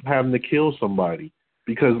going out having to kill somebody.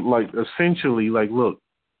 Because, essentially, look,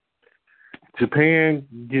 Japan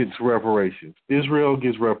gets reparations. Israel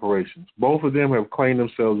gets reparations. Both of them have claimed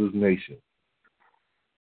themselves as nations.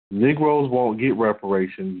 Negroes won't get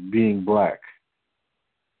reparations being black.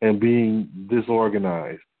 and being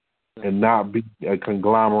disorganized and not be a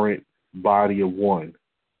conglomerate body of one.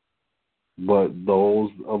 But those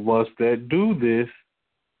of us that do this,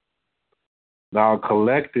 our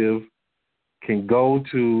collective can go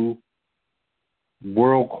to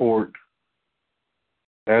world court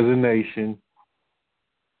as a nation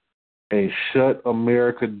and shut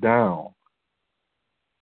America down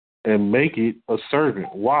and make it a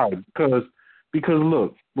servant. Why? Because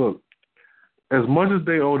look, as much as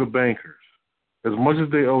they owe the bankers, as much as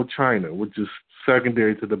they owe China, which is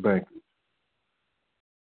secondary to the bankers,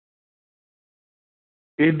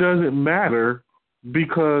 it doesn't matter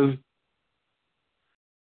because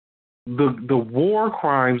the war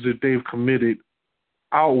crimes that they've committed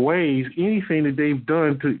outweighs anything that they've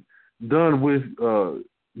done with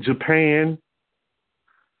Japan,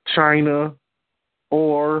 China,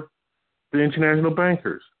 or the international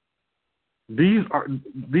bankers. These are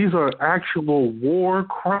actual war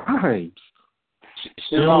crimes.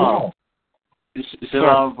 Shalom,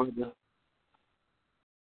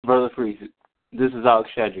 brother Freeze. This is Alex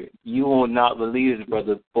Shedrick. You will not believe it,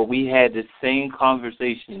 brother, but we had the same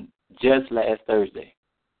conversation just last Thursday.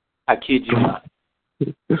 I kid you not.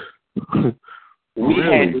 We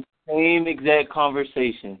had the same exact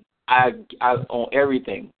conversation. I on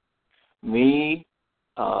everything. Me,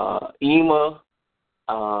 Ema,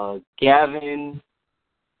 Gavin,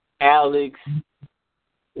 Alex.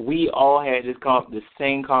 We all had the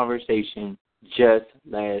same conversation just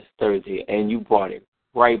last Thursday, and you brought it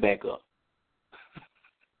right back up.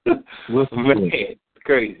 Man,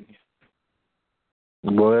 crazy.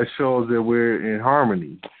 Well, that shows that we're in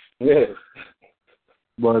harmony. Yes.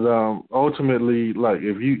 But ultimately, like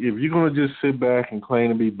if you're gonna just sit back and claim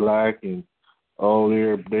to be black and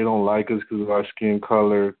they don't like us because of our skin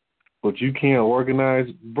color, but you can't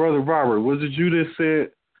organize, brother Robert, was it you that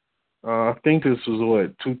said? I think this was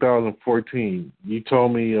 2014. You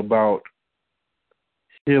told me about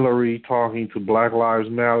Hillary talking to Black Lives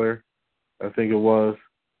Matter. I think it was.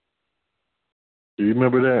 Do you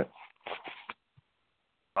remember that?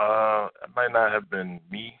 It might not have been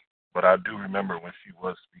me, but I do remember when she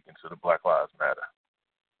was speaking to the Black Lives Matter.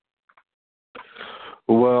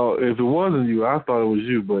 Well, if it wasn't you, I thought it was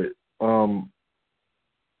you, but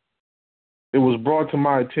it was brought to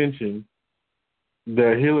my attention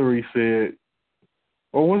that Hillary said,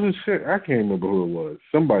 or was it? I can't remember who it was.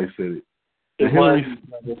 Somebody said it. It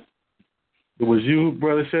was you,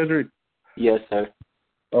 Brother Cedric? Yes, sir.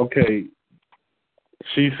 Okay.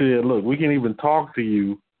 She said, look, we can't even talk to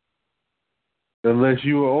you unless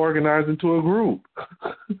you are organized into a group.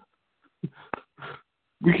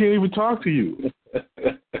 We can't even talk to you.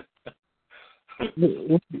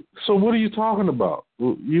 So what are you talking about?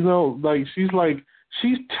 You know, she's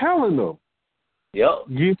telling them. Yep.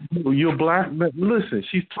 You're black. Listen,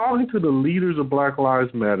 she's talking to the leaders of Black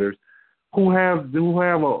Lives Matter who have a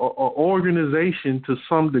organization to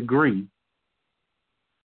some degree.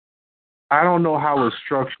 I don't know how it's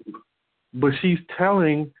structured, but she's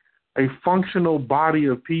telling a functional body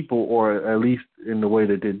of people, or at least in the way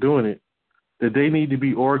that they're doing it, that they need to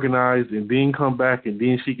be organized and then come back and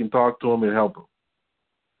then she can talk to them and help them.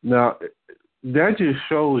 Now, that just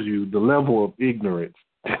shows you the level of ignorance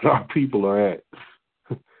that our people are at.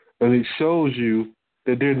 And it shows you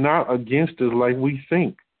that they're not against us like we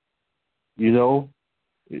think. You know?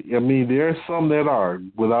 I mean, there are some that are,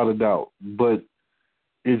 without a doubt, but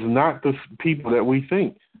it's not the people that we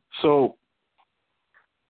think. So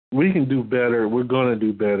we can do better. We're going to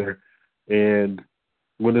do better. And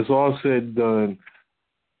when it's all said and done,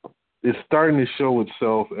 it's starting to show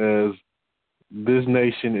itself as this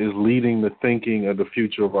nation is leading the thinking of the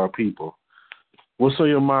future of our people. What's on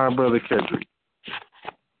your mind, Brother Kendrick?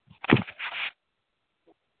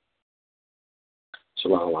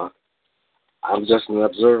 Shalom. I'm just an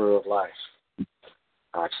observer of life.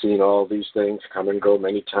 I've seen all these things come and go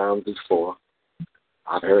many times before.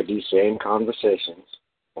 I've heard these same conversations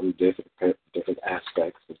from different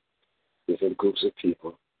aspects, different groups of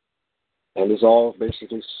people. And it's all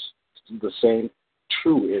basically the same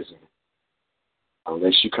truism.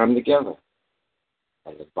 Unless you come together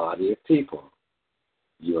as a body of people,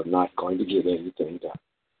 you are not going to get anything done.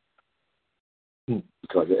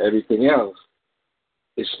 Because everything else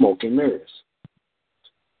is smoke and mirrors.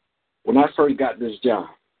 When I first got this job,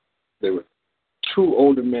 there were two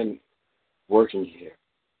older men working here.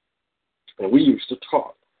 And we used to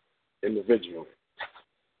talk individually.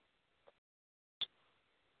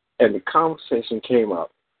 And the conversation came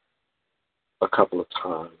up a couple of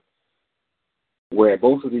times where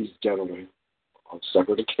both of these gentlemen, on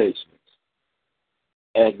separate occasions,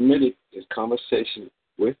 admitted this conversation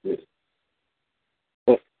with me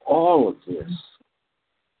that all of this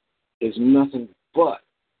is nothing but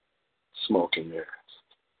smoke and mirrors.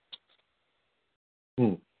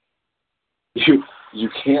 You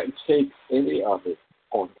can't take any of it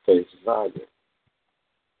on face value.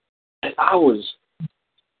 And I was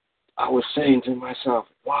saying to myself,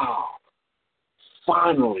 wow,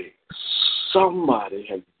 finally somebody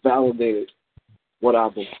had validated what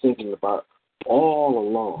I've been thinking about all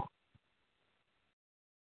along.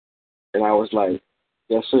 And I was like,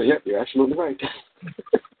 yes, sir, yep, you're absolutely right.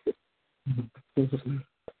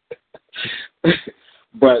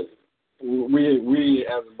 But we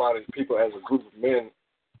as a body of people, as a group of men,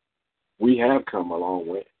 we have come a long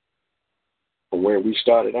way from where we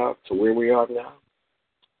started out to where we are now.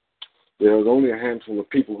 There's only a handful of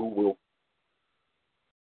people who will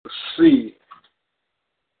see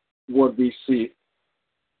what we see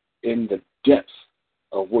in the depth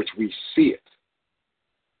of which we see it.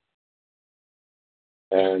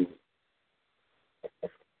 And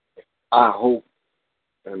I hope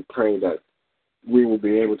and pray that we will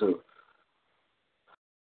be able to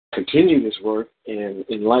continue this work and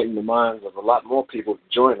enlighten the minds of a lot more people to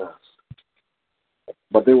join us.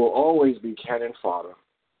 But there will always be cannon fodder.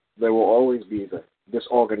 There will always be the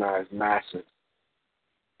disorganized masses,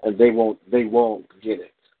 and they won't get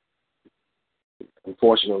it.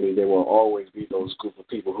 Unfortunately, there will always be those group of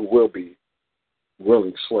people who will be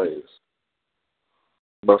willing slaves.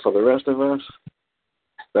 But for the rest of us,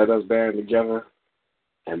 let us band together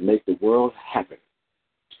and make the world happen.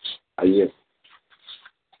 I yield.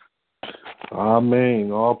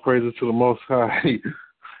 Amen. All praises to the Most High.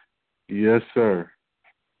 Yes, sir.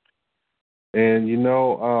 And,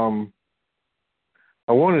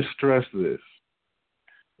 I want to stress this.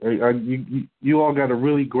 You all got to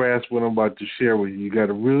really grasp what I'm about to share with you. You got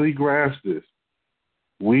to really grasp this.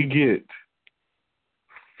 We get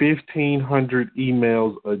 1,500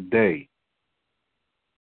 emails a day.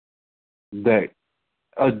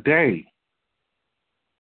 A day.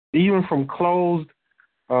 Even from closed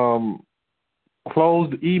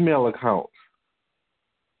email accounts.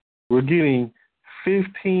 We're getting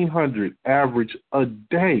 1,500 average a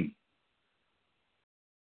day.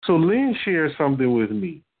 So Lynn shared something with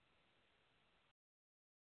me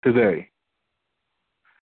today.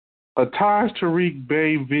 A Taj Tariq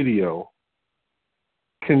Bey video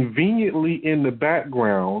conveniently in the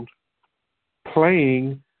background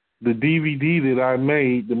playing the DVD that I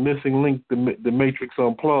made, The Missing Link, The Matrix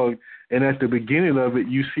Unplugged, and at the beginning of it,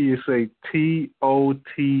 you see it say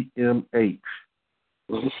TOTMH.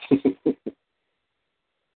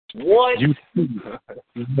 What?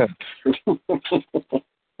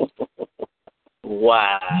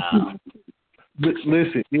 Wow.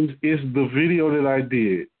 Listen, it's the video that I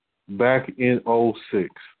did back in 2006.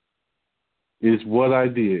 It's what I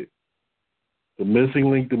did. The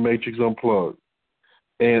Missing Link, The Matrix Unplugged.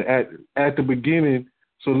 And at the beginning,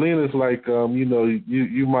 so Lynn is like,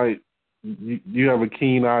 you might have a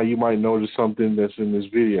keen eye, you might notice something that's in this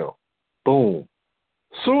video. Boom.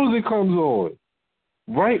 As soon as it comes on,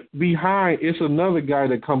 right behind, it's another guy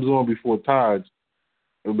that comes on before Taj.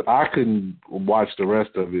 I couldn't watch the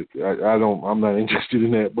rest of it. I'm not interested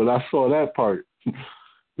in that, but I saw that part.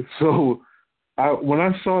 So when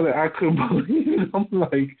I saw that, I couldn't believe it. I'm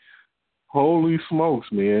like, holy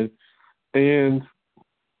smokes, man. And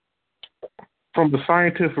from the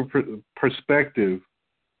scientific perspective,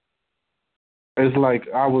 it's like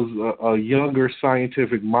I was a younger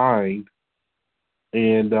scientific mind,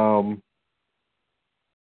 and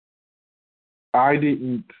I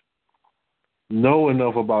didn't know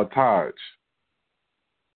enough about Taj.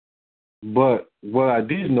 But what I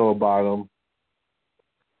did know about him,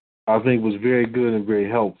 I think was very good and very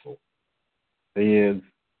helpful. And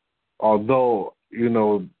although,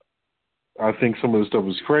 I think some of the stuff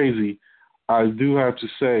was crazy, I do have to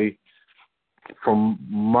say, from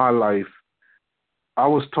my life, I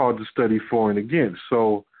was taught to study for and against.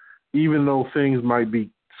 So even though things might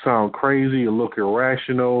sound crazy or look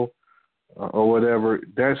irrational or whatever,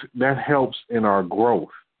 that helps in our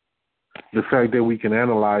growth. The fact that we can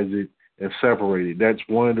analyze it and separate it. That's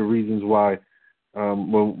one of the reasons why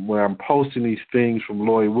when I'm posting these things from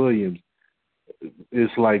Lloyd Williams,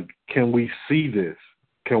 it's like, can we see this?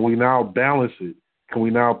 Can we now balance it? Can we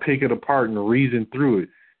now pick it apart and reason through it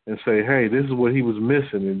and say, hey, this is what he was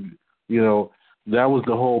missing? And, that was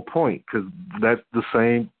the whole point, because that's the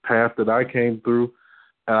same path that I came through.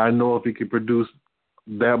 And I know if it could produce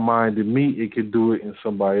that mind in me, it could do it in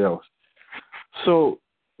somebody else. So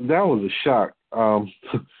that was a shock.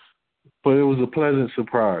 But it was a pleasant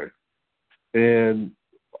surprise. And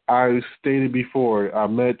I stated before, I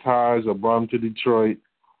met Taj, I brought him to Detroit.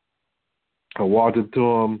 I walked up to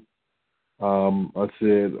him. I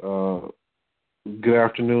said, good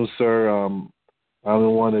afternoon, sir. I'm the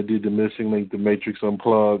one that did the Missing Link, the Matrix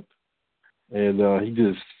Unplugged. And he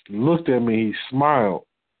just looked at me, he smiled,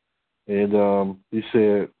 and he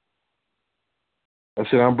said, I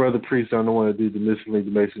said, I'm Brother Priest, I'm the one that did the Missing Link,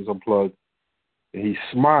 the Matrix Unplugged. And he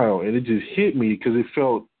smiled, and it just hit me because it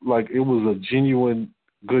felt like it was a genuine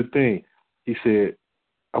good thing. He said,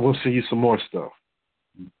 I'm going to send you some more stuff.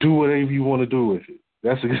 Do whatever you want to do with it.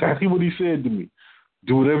 That's exactly what he said to me.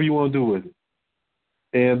 Do whatever you want to do with it.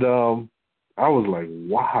 And I was like,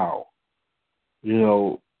 wow. You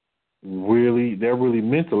know, really, that really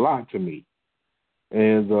meant a lot to me.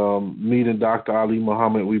 And meeting Dr. Ali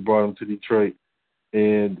Muhammad, we brought him to Detroit.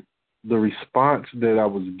 And the response that I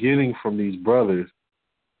was getting from these brothers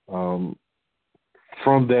from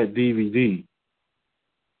that DVD,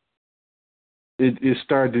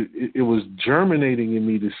 it was germinating in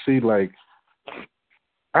me to see, like,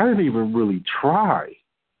 I didn't even really try.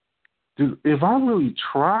 If I really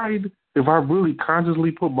tried, if I really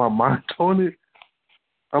consciously put my mind on it,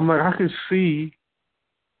 I'm like, I could see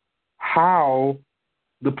how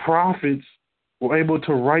the prophets were able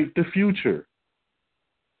to write the future.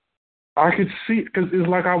 I could see it because it's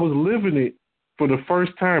like I was living it for the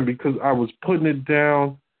first time because I was putting it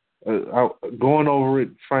down, going over it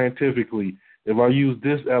scientifically. If I use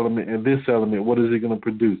this element and this element, what is it going to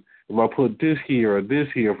produce? If I put this here or this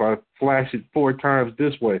here, if I flash it 4 times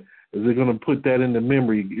this way, is it going to put that in the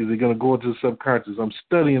memory? Is it going to go into the subconscious? I'm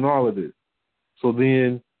studying all of this. So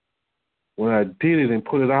then when I did it and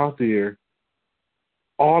put it out there,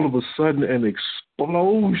 all of a sudden an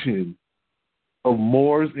explosion of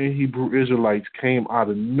Moors and Hebrew Israelites came out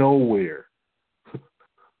of nowhere.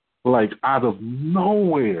 Like out of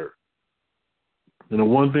nowhere. And the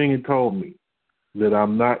one thing it told me that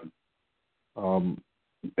I'm not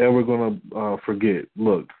ever going to forget,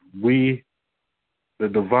 look, the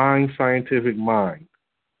divine scientific mind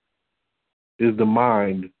is the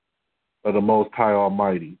mind of the Most High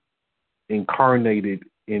Almighty incarnated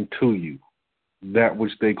into you, that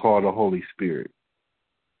which they call the Holy Spirit.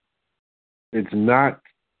 It's not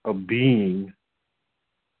a being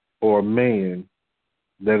or a man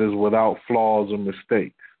that is without flaws or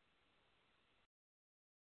mistakes.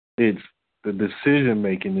 It's the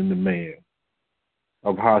decision-making in the man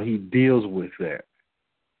of how he deals with that,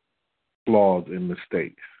 flaws and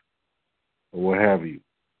mistakes, or what have you.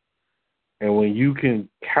 And when you can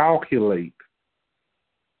calculate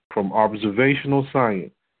from observational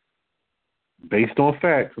science, based on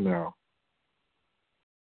facts now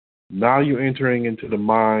you're entering into the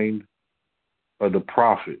mind of the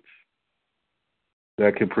prophets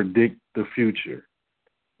that can predict the future,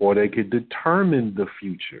 or they could determine the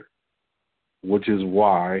future, which is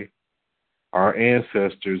why our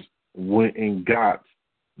ancestors went and got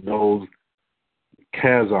those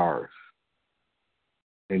Khazars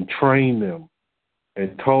and trained them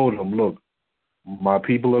and told them, look, my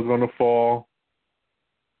people are going to fall.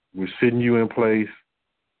 We're sitting you in place.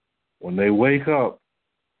 When they wake up,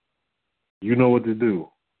 you know what to do.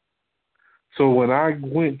 So when I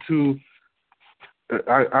went to,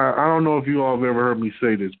 I don't know if you all have ever heard me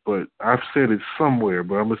say this, but I've said it somewhere,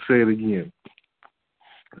 but I'm going to say it again.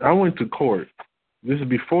 I went to court. This is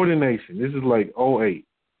before the nation. This is like 2008.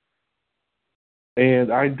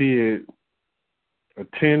 And I did a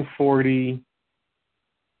 1040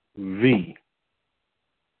 V,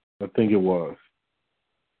 I think it was.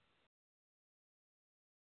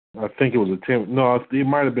 I think it was a 10. No, it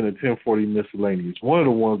might have been a 1040 miscellaneous. One of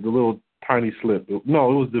the ones, the little tiny slip.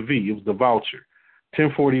 No, it was the V. It was the voucher.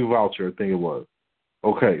 1040 voucher, I think it was.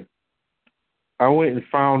 Okay. I went and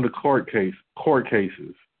found the court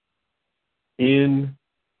cases in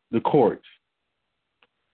the courts.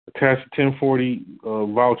 Attached a 1040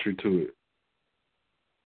 voucher to it.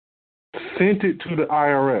 Sent it to the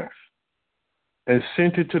IRS and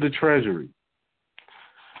sent it to the Treasury.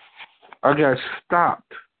 I got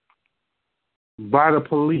stopped by the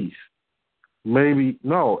police.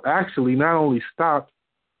 Actually, not only stopped,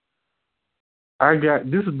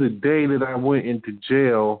 this is the day that I went into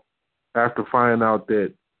jail after finding out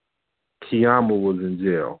that Kiyama was in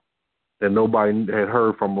jail. And nobody had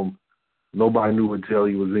heard from him. Nobody knew what jail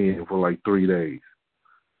he was in for like 3 days.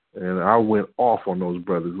 And I went off on those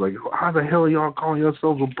brothers. Like, how the hell are y'all calling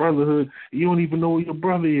yourselves a brotherhood? You don't even know where your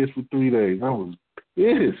brother is for 3 days. I was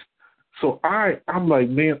pissed. So I'm like,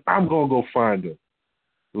 man, I'm going to go find him.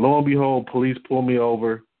 Lo and behold, police pull me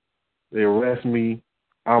over. They arrest me.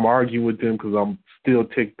 I'm arguing with them because I'm still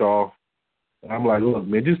ticked off. And I'm like, look,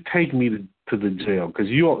 man, just take me to the jail. Because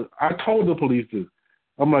I told the police this.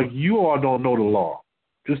 I'm like, you all don't know the law.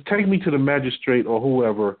 Just take me to the magistrate or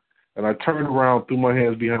whoever, And I turned around, threw my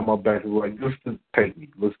hands behind my back, and was like, just take me.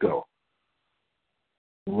 Let's go.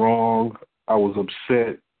 Wrong. I was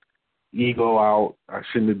upset. Ego out. I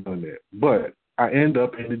shouldn't have done that. But I end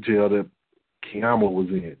up in the jail that Kiyama was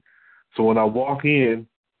in. So when I walk in,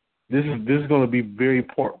 this is going to be very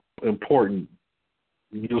important.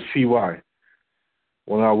 You'll see why.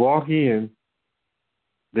 When I walk in,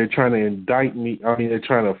 they're trying to indict me. I mean, they're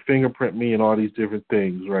trying to fingerprint me and all these different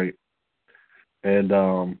things, right? And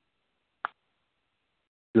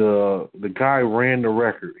the guy ran the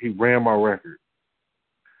record. He ran my record.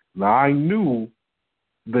 Now, I knew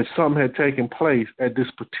that something had taken place at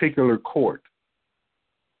this particular court.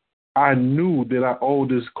 I knew that I owed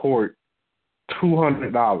this court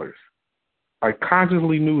 $200. I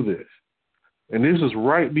consciously knew this. And this was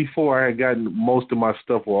right before I had gotten most of my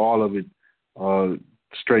stuff or all of it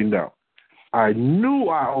straightened out. I knew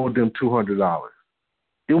I owed them $200.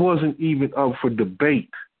 It wasn't even up for debate.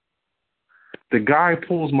 The guy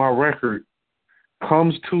pulls my record,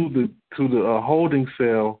 comes to the holding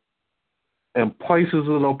cell, and places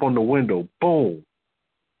it up on the window. Boom.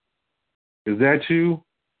 Is that you?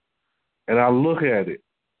 And I look at it,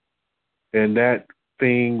 and that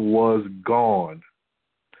thing was gone.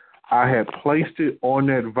 I had placed it on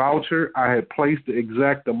that voucher. I had placed the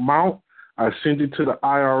exact amount. I sent it to the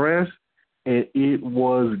IRS, and it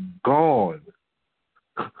was gone.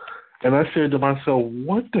 And I said to myself,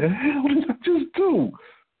 what the hell did I just do?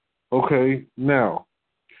 Okay, now,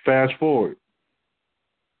 fast forward.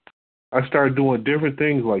 I started doing different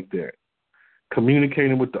things like that,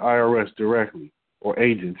 communicating with the IRS directly, or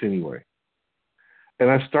agents anyway. And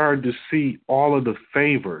I started to see all of the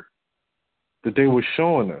favor that they were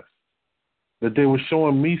showing us, that they were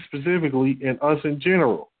showing me specifically and us in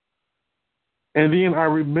general. And then I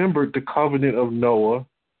remembered the covenant of Noah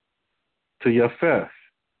to Japheth.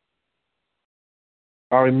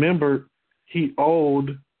 I remember he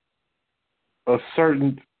owed a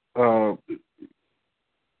certain, Noah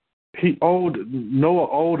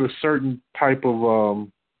owed a certain type of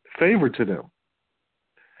favor to them,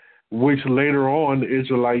 which later on the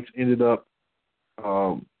Israelites ended up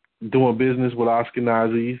doing business with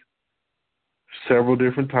Ashkenazis several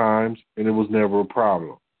different times, and it was never a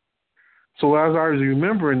problem. So as I was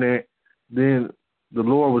remembering that, then the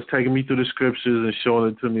Lord was taking me through the scriptures and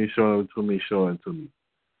showing it to me, showing it to me, showing it to me.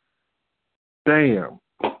 Damn.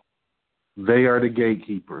 They are the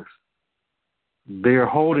gatekeepers. They're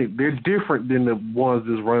different than the ones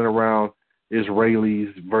that's running around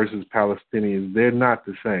Israelis versus Palestinians. They're not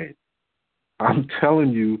the same. I'm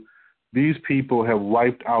telling you, these people have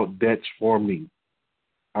wiped out debts for me.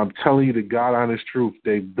 I'm telling you the God honest truth,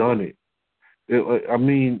 they've done it. Let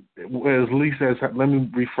me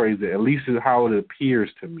rephrase it. At least is how it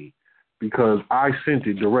appears to me, because I sent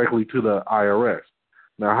it directly to the IRS.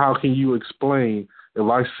 Now, how can you explain if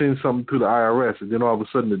I send something to the IRS and then all of a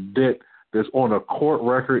sudden the debt that's on a court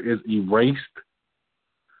record is erased?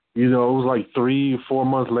 You know, it was like 3 or 4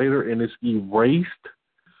 months later and it's erased.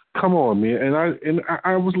 Come on, man. And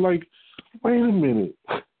I was like, wait a minute.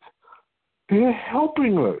 They're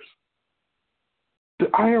helping us. The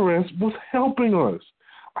IRS was helping us.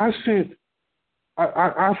 I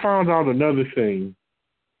found out another thing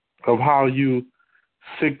of how you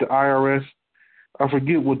sick the IRS. I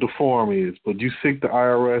forget what the form is, but you sick the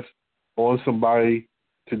IRS on somebody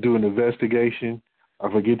to do an investigation. I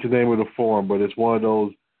forget the name of the form, but it's one of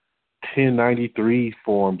those 1093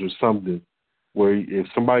 forms or something where if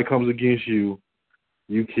somebody comes against you,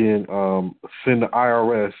 you can send the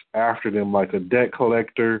IRS after them like a debt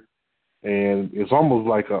collector, and it's almost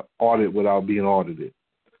like an audit without being audited.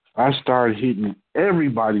 I started hitting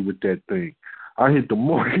everybody with that thing. I hit the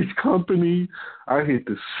mortgage company, I hit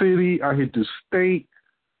the city, I hit the state.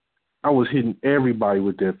 I was hitting everybody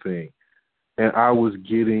with that thing, and I was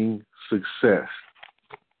getting success.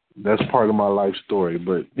 That's part of my life story.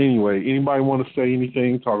 But anyway, anybody want to say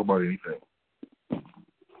anything, talk about anything?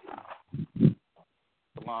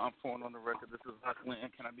 I'm pouring on the record. This is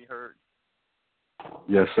Huckland. Can I be heard?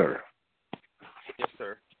 Yes, sir. Yes,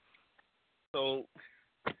 sir. So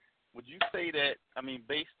would you say that, I mean,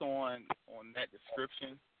 based on that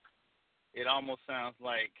description, it almost sounds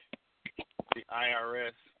like the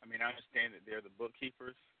IRS, I mean, I understand that they're the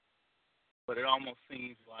bookkeepers, but it almost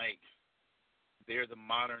seems like they're the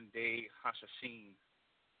modern-day Hashashin.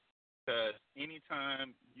 Because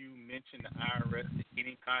anytime you mention the IRS to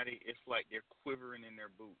anybody, it's like they're quivering in their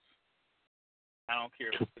boots. I don't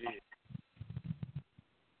care who it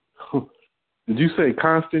is. Did you say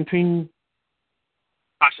Constantine?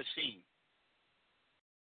 Hashashin.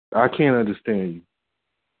 I can't understand you.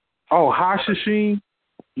 Oh, Hashashin?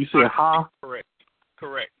 You said Ha? Correct.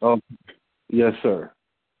 Correct. Yes, sir.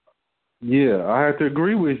 Yeah, I have to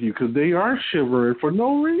agree with you because they are shivering for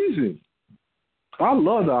no reason. I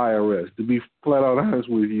love the IRS, to be flat out honest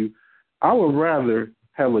with you. I would rather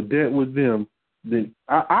have a debt with them than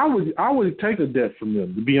I would take a debt from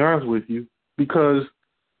them, to be honest with you, because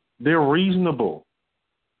they're reasonable.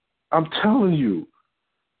 I'm telling you,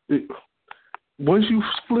 once you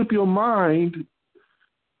flip your mind,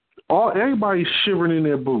 everybody's shivering in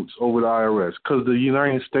their boots over the IRS because the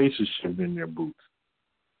United States is shivering in their boots.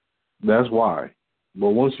 That's why. But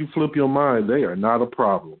once you flip your mind, they are not a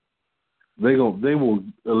problem. They will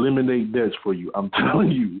eliminate debts for you. I'm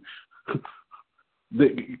telling you,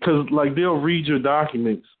 because they'll read your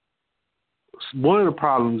documents. One of the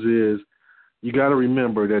problems is you got to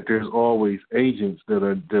remember that there's always agents that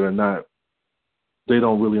are not. They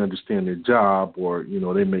don't really understand their job, or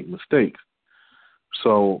they make mistakes.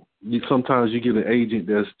 So sometimes you get an agent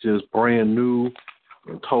that's just brand new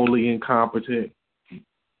and totally incompetent.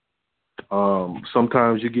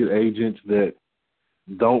 Sometimes you get agents that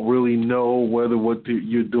don't really know whether what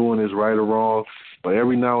you're doing is right or wrong, but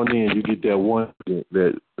every now and then you get that one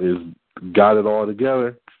that is got it all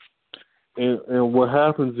together. And what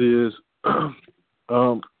happens is,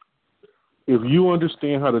 if you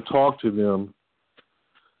understand how to talk to them,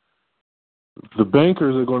 the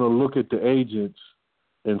bankers are going to look at the agents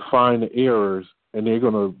and find the errors, and they're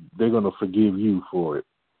going to forgive you for it.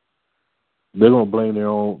 They're going to blame their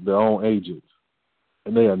own agents,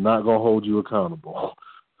 and they are not going to hold you accountable.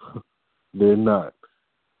 They're not.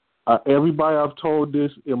 Everybody I've told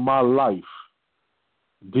this in my life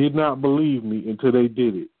did not believe me until they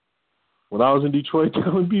did it. When I was in Detroit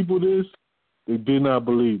telling people this, they did not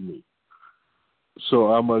believe me.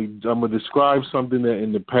 So I'm gonna describe something that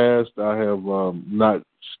in the past I have not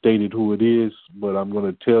stated who it is, but I'm going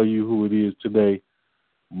to tell you who it is today.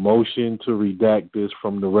 Motion to redact this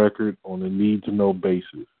from the record on a need-to-know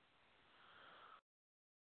basis.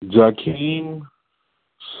 Jakeem's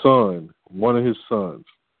son, one of his sons.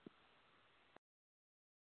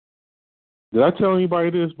 Did I tell anybody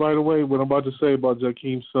this, by the way, what I'm about to say about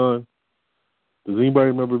Jakeem's son? Does anybody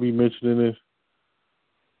remember me mentioning this?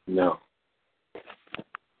 No.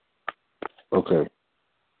 Okay.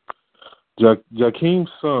 Jakeem's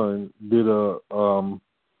son did a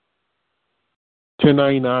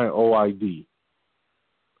 1099 OID,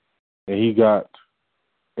 and he got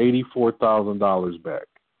 $84,000 back.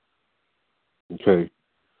 Okay.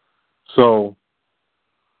 So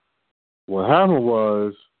what happened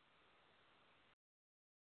was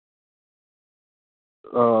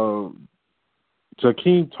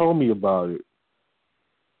Jakeem told me about it,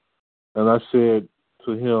 and I said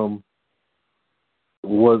to him,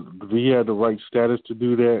 he had the right status to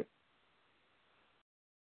do that?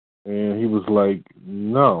 And he was like,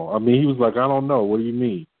 no. He was like, I don't know. What do you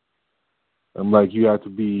mean? I'm like, you have to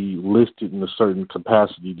be listed in a certain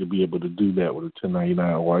capacity to be able to do that with a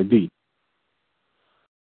 1099 OID.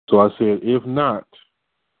 So I said, if not,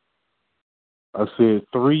 I said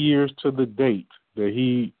 3 years to the date that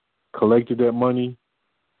he collected that money,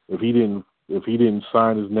 if he didn't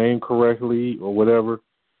sign his name correctly or whatever,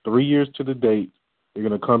 3 years to the date, they're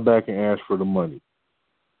going to come back and ask for the money.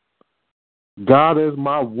 God is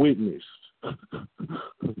my witness.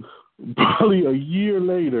 Probably a year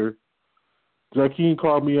later, Jakeem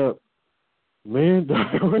called me up. Man, the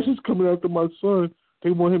IRS is coming after my son.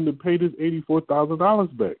 They want him to pay this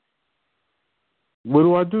 $84,000 back. What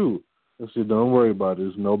do I do? I said, don't worry about it.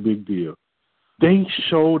 It's no big deal. They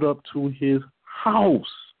showed up to his house.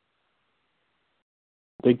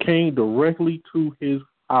 They came directly to his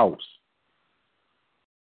house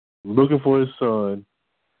looking for his son.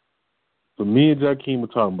 So me and Jakeem were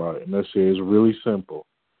talking about it, and I said, it's really simple.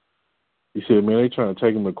 He said, man, they trying to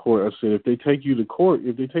take him to court. I said, if they take him to court,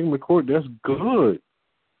 that's good.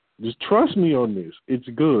 Just trust me on this. It's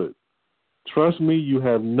good. Trust me, you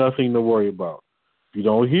have nothing to worry about. If you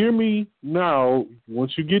don't hear me now,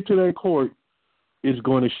 once you get to that court, it's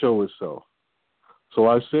going to show itself. So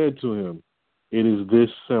I said to him, it is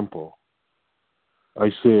this simple.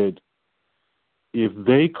 I said, if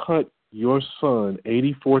they cut your son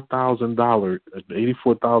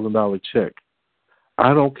 $84,000 check,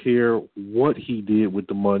 I don't care what he did with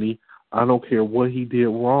the money. I don't care what he did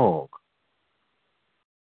wrong.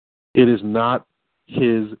 It is not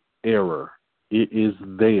his error. It is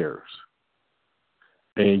theirs.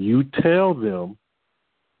 And you tell them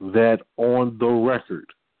that on the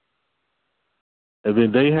record. And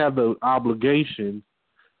then they have the obligation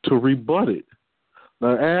to rebut it.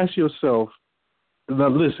 Now ask yourself, now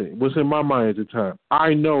listen, what's in my mind at the time?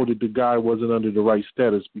 I know that the guy wasn't under the right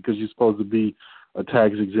status because you're supposed to be a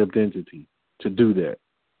tax-exempt entity. to do that.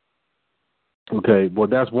 Okay, well,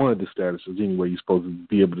 that's one of the statuses anyway. You're supposed to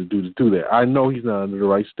be able to do that. I know he's not under the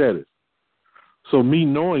right status. So me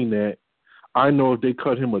knowing that, I know if they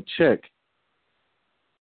cut him a check,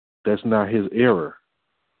 that's not his error.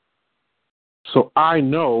 So I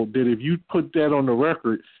know that if you put that on the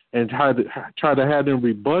record and try to have them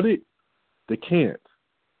rebut it, they can't.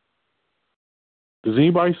 Does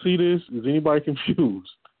anybody see this? Is anybody confused?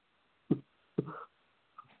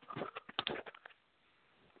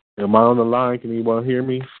 Am I on the line? Can anyone hear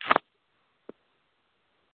me?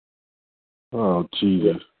 Oh,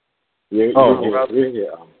 Jesus. Yeah.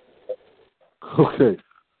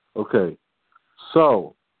 Okay.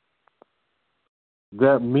 So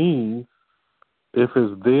that means if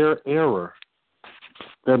it's their error,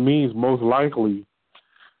 that means most likely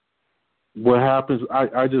what happens,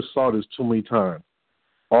 I just saw this too many times.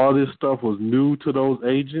 All this stuff was new to those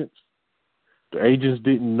agents. The agents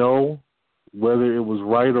didn't know whether it was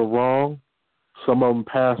right or wrong. Some of them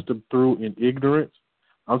passed it through in ignorance.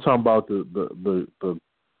 I'm talking about the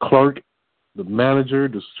clerk, the manager,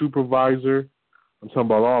 the supervisor. I'm talking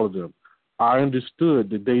about all of them. I understood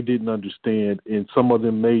that they didn't understand, and some of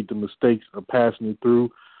them made the mistakes of passing it through.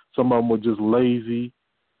 Some of them were just lazy,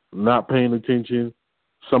 not paying attention.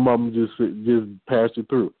 Some of them just passed it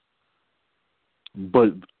through.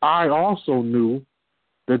 But I also knew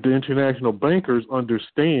that the international bankers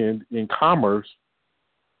understand in commerce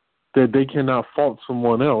that they cannot fault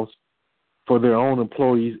someone else for their own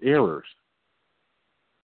employees' errors.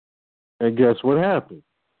 And guess what happened?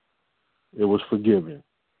 It was forgiven,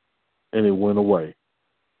 and it went away.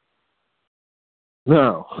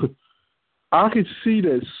 Now, I could see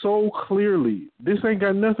that so clearly. This ain't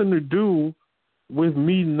got nothing to do with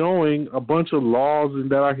me knowing a bunch of laws and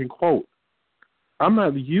that I can quote. I'm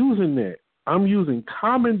not using that. I'm using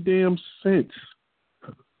common damn sense.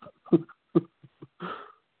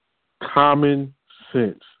 Common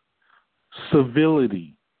sense.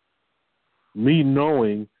 Civility. Me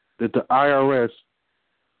knowing that the IRS,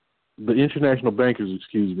 the international bankers,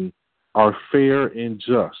 are fair and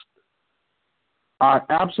just. I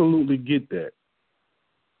absolutely get that.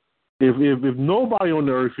 If nobody on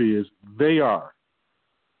the earth is, they are.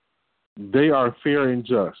 They are fair and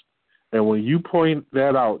just. And when you point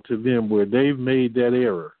that out to them where they've made that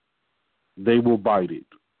error, they will bite it.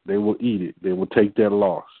 They will eat it. They will take that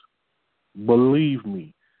loss. Believe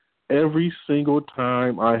me, every single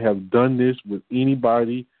time I have done this with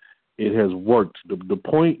anybody, it has worked. The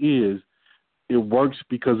point is, it works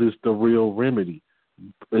because it's the real remedy.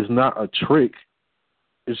 It's not a trick.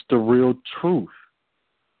 It's the real truth.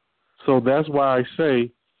 So that's why I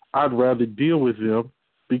say I'd rather deal with them,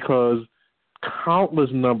 because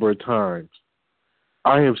countless number of times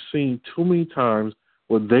I have seen too many times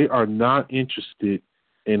where they are not interested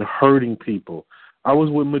in hurting people. I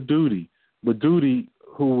was with Madudi. Madudi,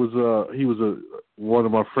 who was one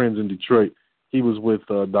of my friends in Detroit. He was with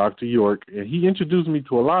Dr. York, and he introduced me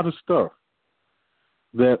to a lot of stuff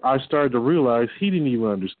that I started to realize he didn't even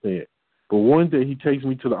understand. But one day he takes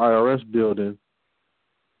me to the IRS building,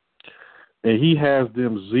 and he has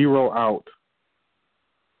them zero out.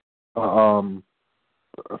 I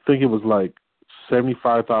think it was like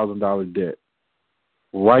 $75,000 debt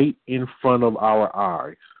right in front of our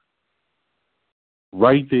eyes.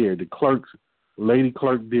 Right there. The lady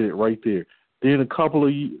clerk did it right there. Then a couple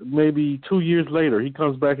of, maybe 2 years later, he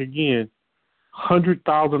comes back again,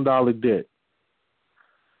 $100,000 debt.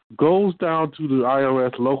 Goes down to the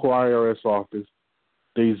IRS, local IRS office.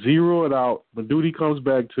 They zero it out. Madudi comes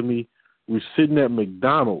back to me. We're sitting at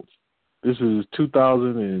McDonald's. This is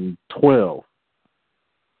 2012.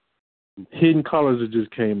 Hidden Colors had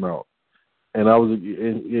just came out. And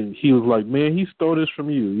he was like, man, he stole this from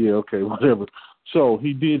you. Yeah, okay, whatever. So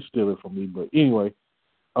he did steal it from me. But anyway,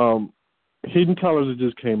 Hidden Colors had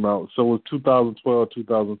just came out. So it was 2012,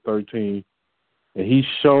 2013. And he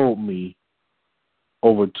showed me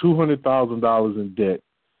over $200,000 in debt,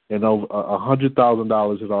 and over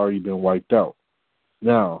 $100,000 had already been wiped out.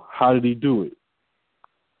 Now, how did he do it?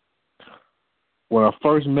 When I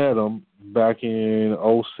first met him back in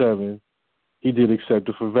 2007, he did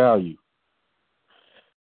accepted for value.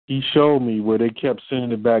 He showed me where they kept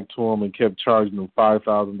sending it back to him and kept charging him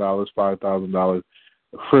 $5,000,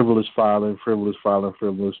 frivolous filing.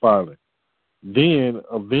 Then,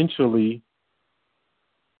 eventually,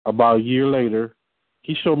 about a year later,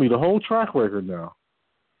 he showed me the whole track record now.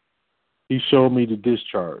 He showed me the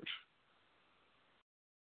discharge.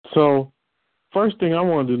 So, first thing I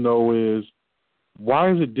wanted to know is,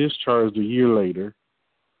 why is it discharged a year later?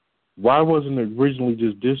 Why wasn't it originally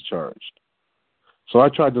just discharged? So I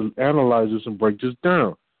tried to analyze this and break this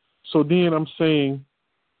down. So then I'm saying,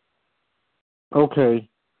 okay,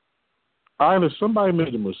 either somebody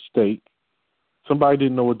made a mistake, somebody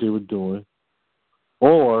didn't know what they were doing,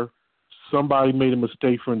 or somebody made a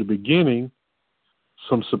mistake from the beginning,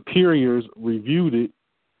 some superiors reviewed it,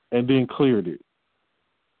 and then cleared it.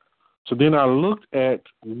 So then I looked at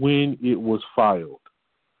when it was filed.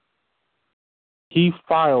 He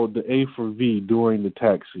filed the A for V during the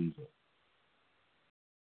tax season.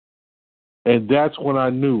 And that's when I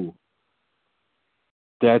knew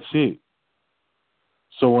that's it.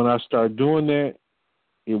 So when I started doing that,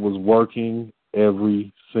 it was working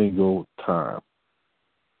every single time.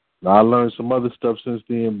 Now, I learned some other stuff since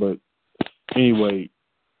then, but anyway,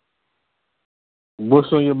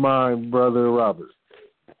 what's on your mind, Brother Robert?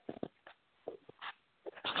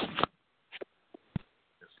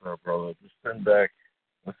 Yes, sir, brother. Just sitting back,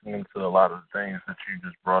 listening to a lot of the things that you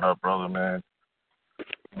just brought up, brother, man.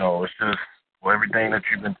 You know, it's just everything that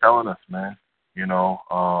you've been telling us, man. You know,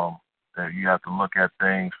 that you have to look at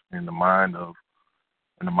things in the mind of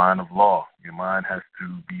law. Your mind has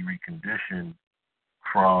to be reconditioned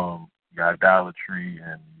from your idolatry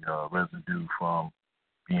and residue from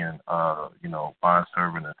being,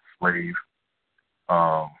 bondservant and slave,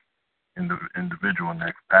 individual in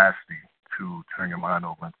that capacity to turn your mind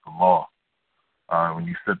over into the law. When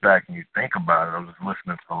you sit back and you think about it, I was just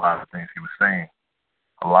listening to a lot of things he was saying.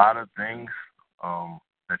 A lot of things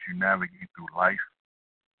that you navigate through life,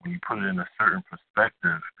 when you put it in a certain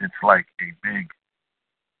perspective, it's like it's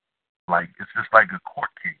just like a court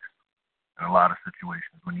case in a lot of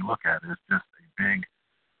situations. When you look at it, it's just a big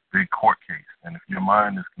court case. And if your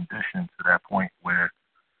mind is conditioned to that point where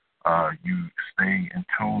you stay in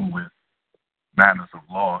tune with matters of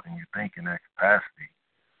law and you think in that capacity,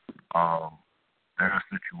 there are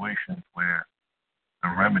situations where the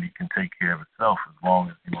remedy can take care of itself as long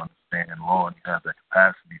as you understand law and you have that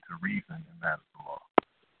capacity to reason in matters of law.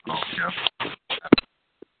 So, yeah,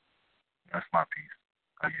 that's my piece.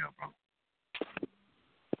 How you, brother?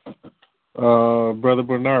 Brother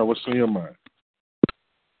Bernard, what's on your mind?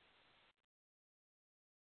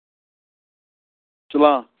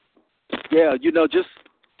 Shalom. Yeah, just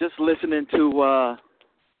listening to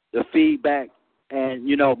the feedback and,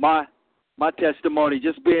 my testimony,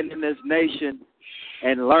 just being in this nation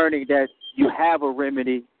and learning that you have a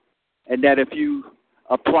remedy and that if you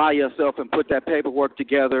apply yourself and put that paperwork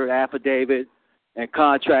together, affidavit and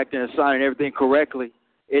contract and signing everything correctly,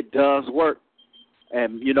 it does work.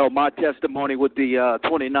 And, my testimony with the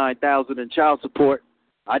 $29,000 in child support,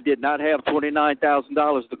 I did not have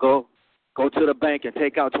 $29,000 to go to the bank and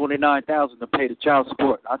take out $29,000 to pay the child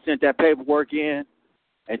support. I sent that paperwork in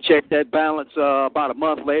and checked that balance about a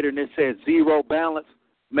month later, and it said zero balance.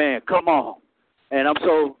 Man, come on. And I'm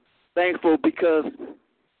so thankful because,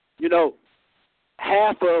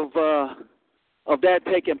 half of that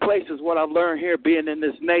taking place is what I've learned here being in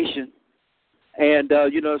this nation. And,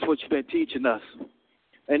 it's what you've been teaching us.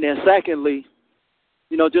 And then secondly,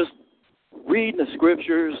 just reading the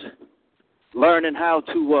scriptures, learning how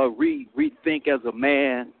to rethink as a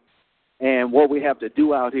man and what we have to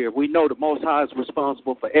do out here. We know the Most High is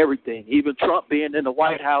responsible for everything, even Trump being in the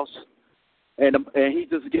White House, and he's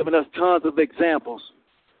just given us tons of examples.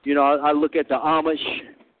 I look at the Amish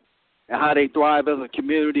and how they thrive as a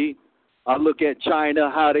community. I look at China,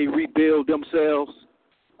 how they rebuild themselves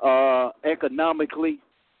economically,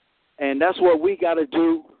 and that's what we got to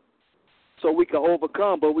do so we can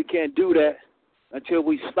overcome, but we can't do that until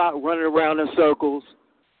we stop running around in circles,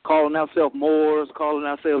 calling ourselves Moors, calling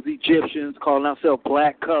ourselves Egyptians, calling ourselves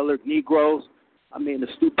black-colored Negroes. I mean, the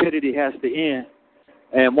stupidity has to end.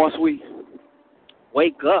 And once we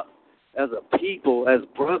wake up as a people, as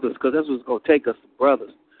brothers, because that's what's going to take us,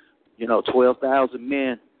 brothers, 12,000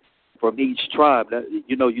 men from each tribe.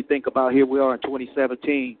 You think about here we are in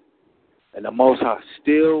 2017, and the Most High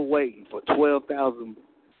still waiting for 12,000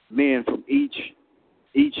 men from each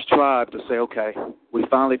tribe to say, okay, we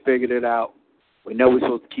finally figured it out. We know we're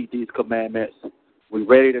supposed to keep these commandments. We're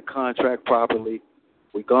ready to contract properly.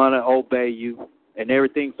 We're going to obey you, and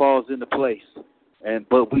everything falls into place.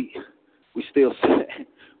 But we still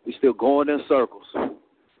going in circles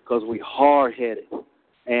because we hard-headed.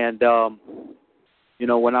 And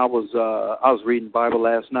when I was reading the Bible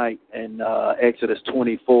last night in Exodus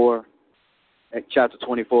 24, chapter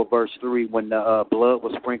 24, verse 3, when the blood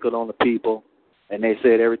was sprinkled on the people, and they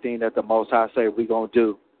said everything that the Most High said we're gonna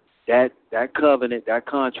do. That covenant, that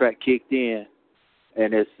contract kicked in,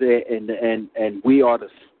 and it said, and we are the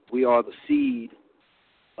seed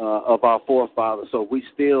of our forefathers. So we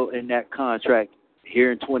still in that contract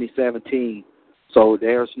here in 2017. So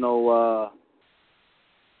there's no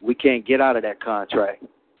we can't get out of that contract.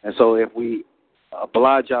 And so if we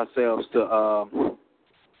oblige ourselves to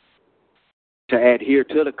adhere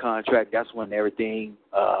to the contract, that's when everything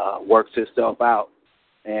works itself out.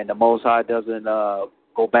 And the Most High doesn't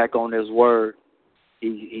go back on His word.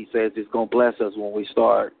 He says He's going to bless us when we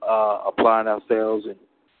start applying ourselves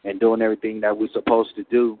and doing everything that we're supposed to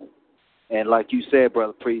do. And like you said,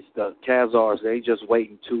 Brother Priest, the Khazars, they just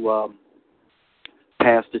waiting to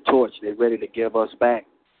pass the torch. They're ready to give us back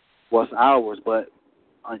what's ours, but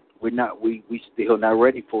we still not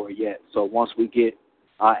ready for it yet. So once we get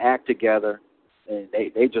our act together, and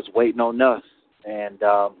they just waiting on us. And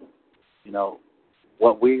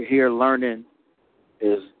what we're here learning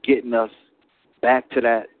is getting us back to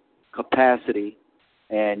that capacity.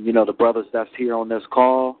 And the brothers that's here on this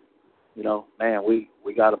call, man, we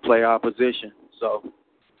got to play our position. So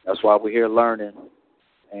that's why we're here learning.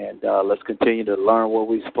 And let's continue to learn what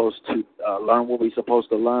we're supposed to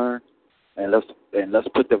learn, and let's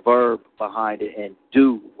put the verb behind it and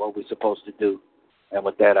do what we're supposed to do. And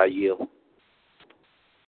with that, I yield.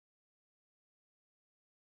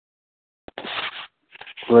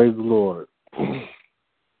 Praise the Lord.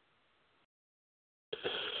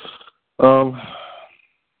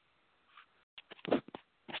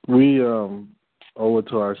 We owe it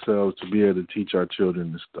to ourselves to be able to teach our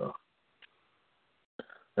children this stuff.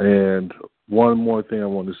 And one more thing I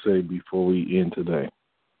want to say before we end today.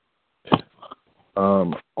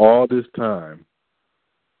 All this time,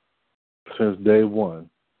 since day one,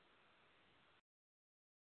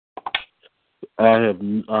 I have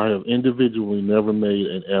individually never made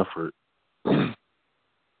an effort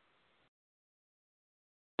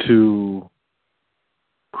to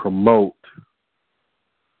promote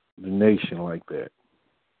the nation like that.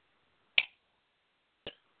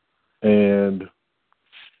 And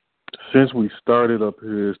since we started up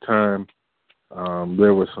here this time,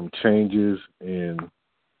 there were some changes in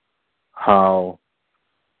how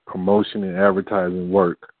promotion and advertising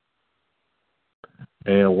work.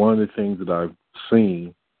 And one of the things that I've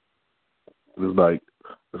seen is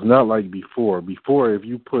it's not like before. Before, if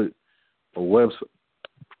you put a website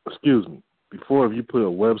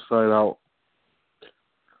out,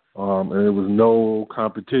 and there was no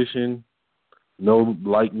competition, no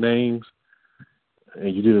like names,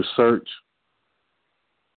 and you did a search,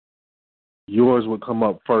 yours would come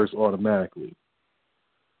up first automatically.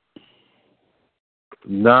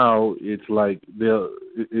 Now it's like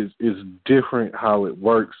it's different how it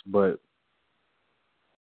works, but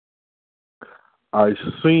I've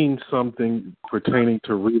seen something pertaining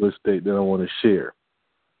to real estate that I want to share.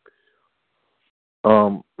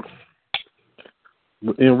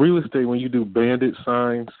 In real estate, when you do bandit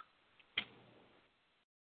signs,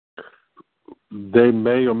 they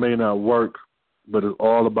may or may not work, but it's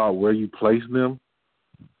all about where you place them.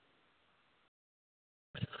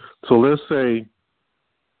 So let's say,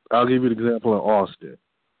 I'll give you an example in Austin.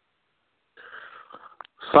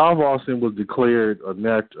 South Austin was declared a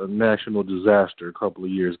national disaster a couple of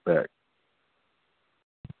years back.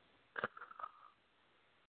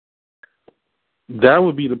 That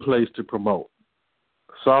would be the place to promote.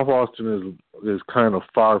 South Austin is kind of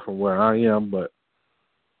far from where I am, but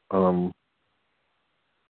it's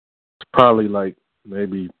probably like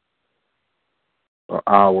maybe an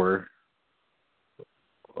hour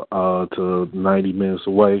to 90 minutes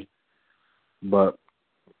away. But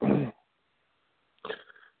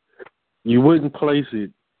you wouldn't place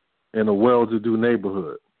it in a well-to-do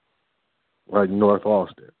neighborhood like North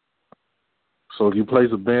Austin. So if you place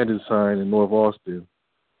a bandit sign in North Austin,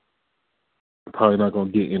 you're probably not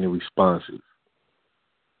going to get any responses.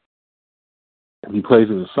 If you place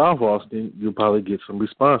it in South Austin, you'll probably get some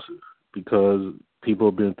responses because people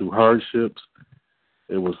have been through hardships.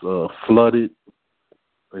 It was flooded.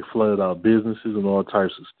 They flooded out businesses and all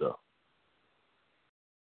types of stuff.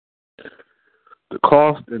 The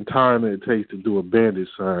cost and time that it takes to do a bandit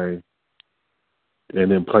sign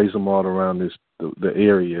and then place them all around the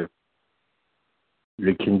area,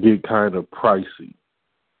 it can get kind of pricey.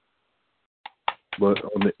 But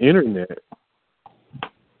on the internet,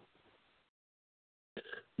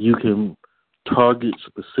 you can target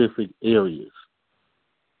specific areas,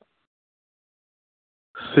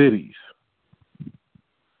 cities,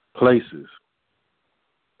 places,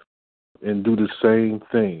 and do the same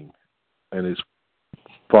thing, and it's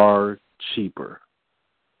far cheaper.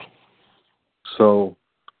 So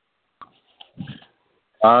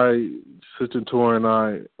Sister Tora and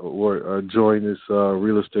I joined this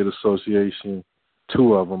real estate association,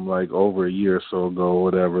 two of them, like over a year or so ago or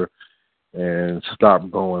whatever, and stopped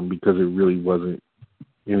going because it really wasn't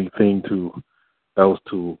anything else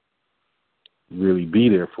to really be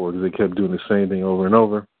there for, because they kept doing the same thing over and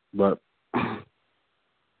over. But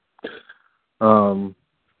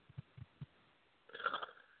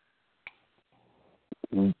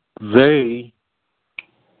they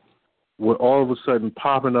were all of a sudden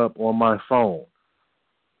popping up on my phone.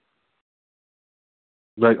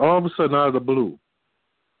 Like all of a sudden out of the blue,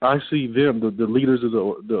 I see them, the leaders of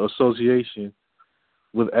the association,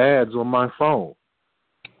 with ads on my phone.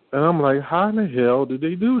 And I'm like, how in the hell did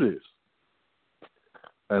they do this?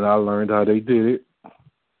 And I learned how they did it.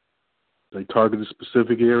 They target a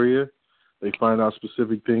specific area. They find out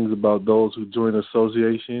specific things about those who join the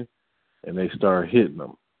association, and they start hitting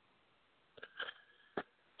them.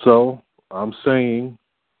 So I'm saying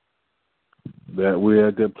that we're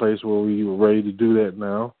at that place where we were ready to do that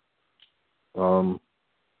now.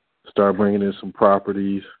 Start bringing in some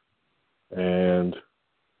properties and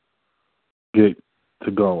get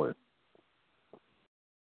to going.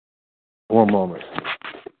 One moment.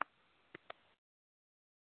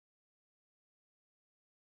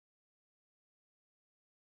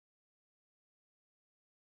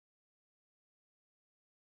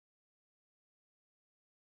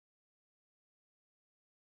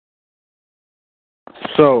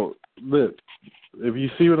 So, look, if you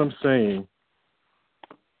see what I'm saying,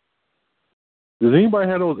 does anybody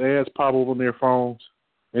have those ads pop up on their phones?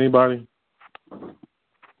 Anybody?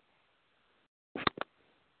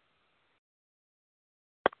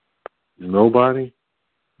 Nobody?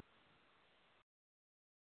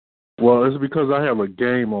 Well, it's because I have a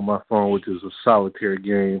game on my phone, which is a solitaire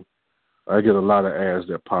game. I get a lot of ads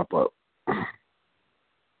that pop up.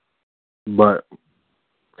 But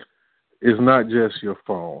it's not just your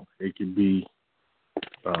phone. It could be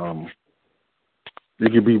while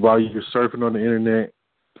you're surfing on the internet,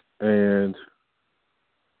 and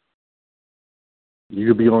you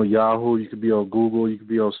could be on Yahoo, you could be on Google, you could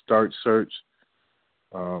be on Start Search,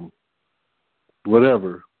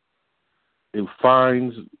 whatever. It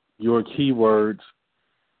finds your keywords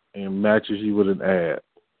and matches you with an ad.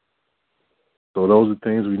 So those are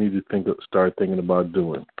things we need to start thinking about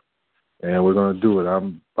doing. And we're going to do it.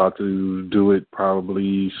 I'm about to do it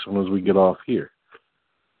probably as soon as we get off here.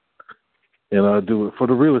 And I'll do it for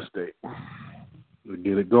the real estate. We'll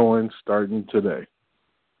get it going starting today.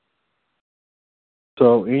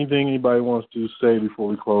 So anything anybody wants to say before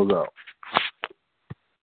we close out?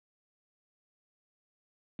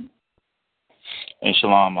 Hey,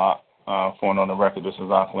 Shalom, phone on the record. This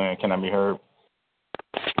is Auckland. Can I be heard?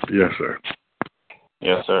 Yes, sir.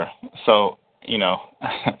 Yes, sir. So,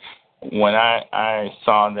 when I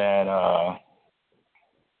saw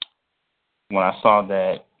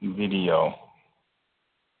that video,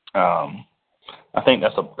 I think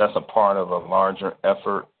that's a part of a larger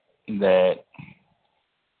effort that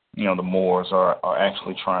the Moors are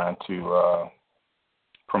actually trying to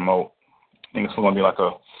promote. I think it's going to be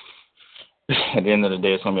at the end of the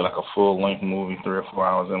day, it's going to be like a full-length movie, 3 or 4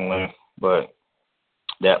 hours in length. But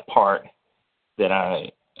that part that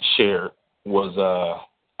I shared was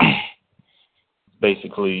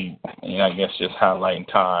basically, I guess, just highlighting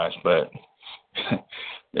Taj. But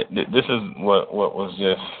this is what was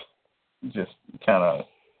just kind of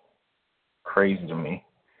crazy to me,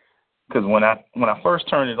 because when I first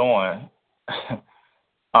turned it on,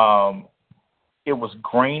 it was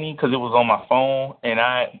grainy because it was on my phone, and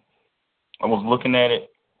I was looking at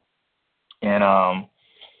it, and I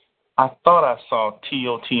thought I saw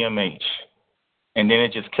TOTMH, and then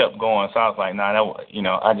it just kept going. So I was like, nah,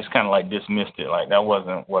 I just kind of dismissed it, like that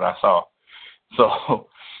wasn't what I saw. So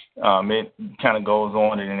it kind of goes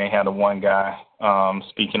on, and then they had the one guy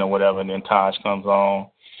speaking or whatever, and then Taj comes on.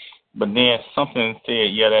 But then something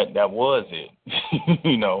said, yeah, that was it,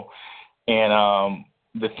 And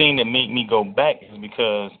the thing that made me go back is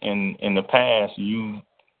because in the past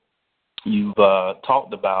you've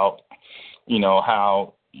talked about,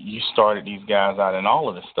 how you started these guys out and all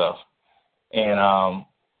of this stuff. And I'm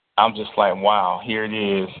just like, wow, here it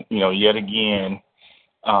is, yet again,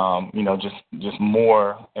 just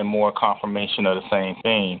more and more confirmation of the same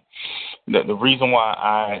thing. The reason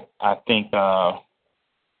why I think,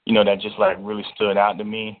 that just really stood out to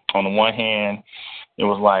me, on the one hand, it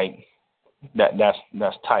was like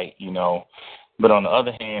that's tight, but on the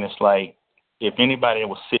other hand, it's like, if anybody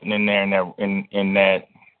was sitting in there in that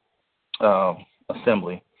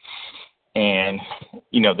assembly, and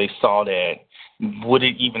they saw that, would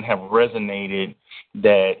it even have resonated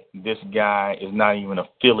that this guy is not even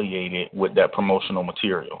affiliated with that promotional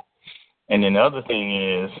material? And then the other thing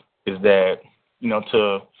is that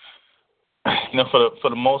for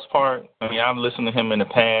the most part, I mean, I've listened to him in the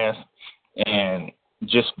past, and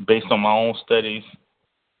just based on my own studies,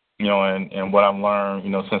 and what I've learned,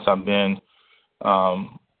 since I've been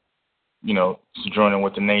sojourning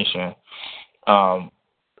with the nation.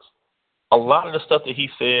 A lot of the stuff that he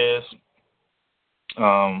says,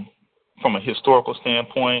 from a historical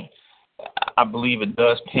standpoint, I believe it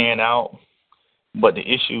does pan out. But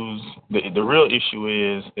the real issue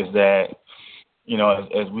is that,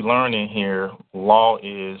 as we learn in here, law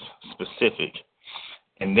is specific,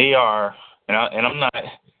 and they are, and I'm not,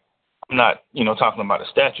 talking about the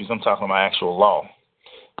statutes. I'm talking about actual law,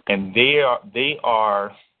 and they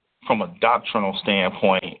are from a doctrinal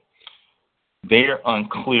standpoint, they're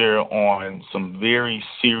unclear on some very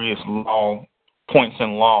serious points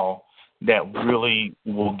in law that really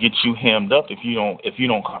will get you hemmed up if you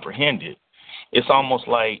don't comprehend it. It's almost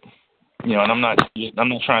like, and I'm not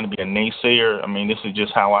trying to be a naysayer. I mean, this is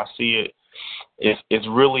just how I see it. It's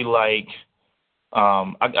really like,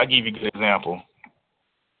 I give you a good example,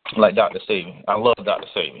 like Dr. Sabi. I love Dr.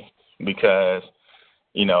 Sabi because,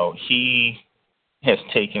 he has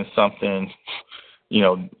taken something,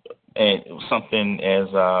 and something as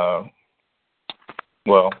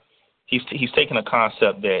he's taken a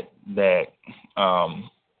concept that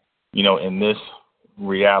in this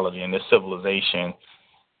reality, in this civilization,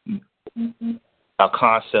 a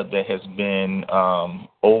concept that has been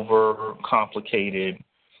over complicated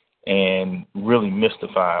and really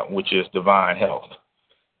mystified, which is divine health.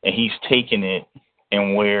 And he's taken it,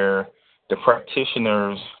 and where the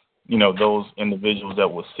practitioners, those individuals that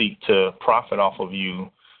will seek to profit off of you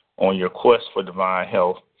on your quest for divine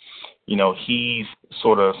health, he's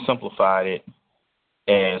sort of simplified it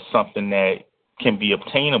as something that can be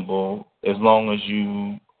obtainable as long as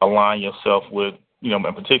you align yourself with,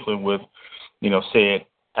 and particularly with, said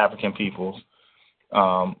African peoples,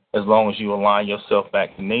 as long as you align yourself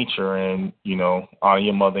back to nature and, honor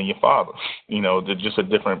your mother and your father. They're just a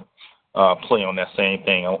different play on that same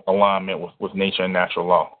thing, alignment with nature and natural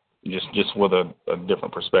law, just with a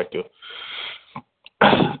different perspective.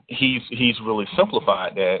 He's really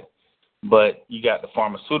simplified that, but you got the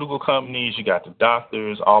pharmaceutical companies, you got the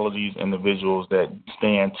doctors, all of these individuals that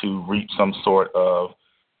stand to reap some sort of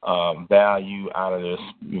value out of this,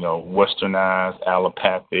 westernized,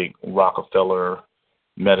 allopathic, Rockefeller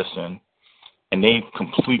medicine, and they've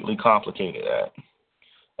completely complicated that.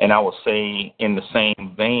 And I would say, in the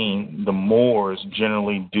same vein, the Moors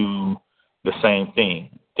generally do the same thing.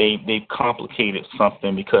 They've complicated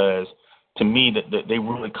something because, to me, that they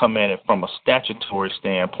really come at it from a statutory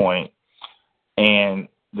standpoint. And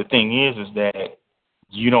the thing is that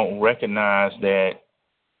you don't recognize that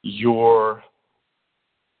you're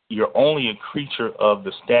only a creature of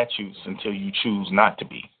the statutes until you choose not to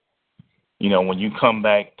be. When you come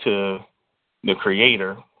back to the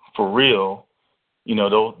Creator for real,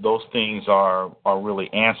 those things are really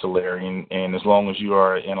ancillary. And as long as you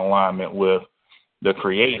are in alignment with the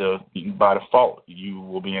Creator, by default, you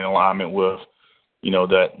will be in alignment with,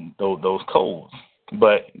 those codes.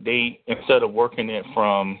 But they, instead of working it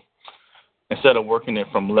from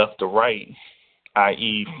left to right,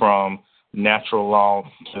 i.e., from natural law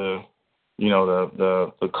to,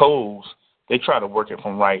 the codes, they try to work it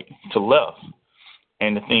from right to left.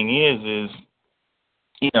 And the thing is,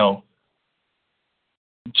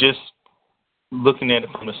 just looking at it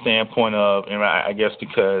from the standpoint of, and I guess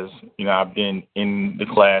because, I've been in the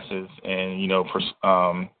classes and,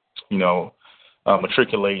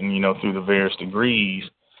 matriculating, through the various degrees,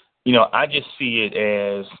 I just see it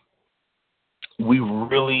as we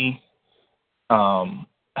really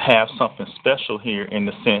have something special here, in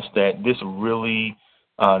the sense that this really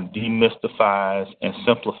demystifies and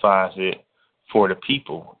simplifies it for the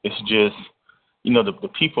people. It's just, the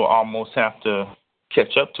people almost have to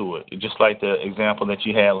catch up to it. Just like the example that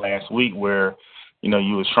you had last week where,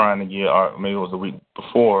 you was trying to give, or maybe it was the week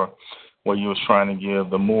before, where you was trying to give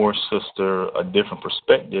the Moor sister a different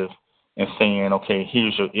perspective and saying, okay,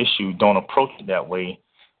 here's your issue, don't approach it that way.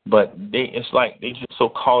 But it's like they just so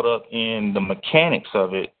caught up in the mechanics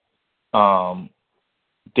of it,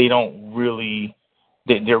 they don't really,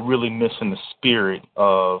 they're really missing the spirit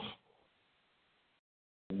of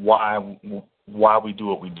why we do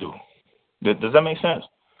what we do. Does that make sense?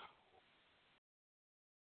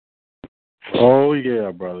 Oh, yeah,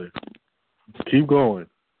 brother. Keep going.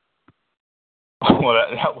 Well,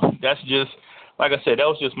 that's just, like I said, that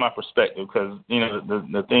was just my perspective, because,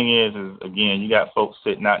 the thing is, again, you got folks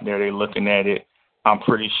sitting out there, they looking at it. I'm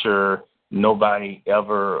pretty sure nobody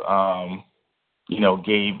ever,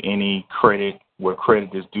 gave any credit where credit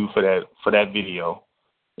is due for that video,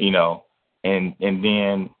 and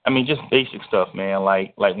then, I mean, just basic stuff, man.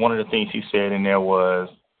 Like one of the things he said in there was,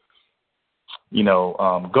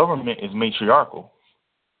 government is matriarchal.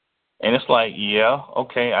 And it's like, yeah,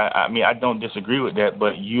 okay. I mean, I don't disagree with that,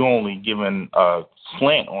 but you only giving a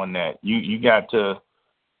slant on that. You got to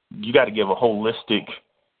give a holistic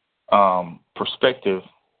perspective.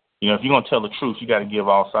 You know, if you're gonna tell the truth, you got to give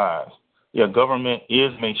all sides. Yeah, government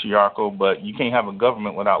is matriarchal, but you can't have a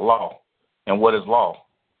government without law. And what is law?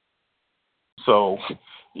 So,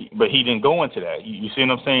 but he didn't go into that. You see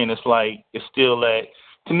what I'm saying? It's like, it's still that,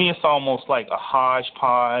 to me, it's almost like a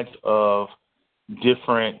hodgepodge of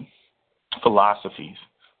different philosophies.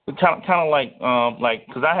 Kind of like,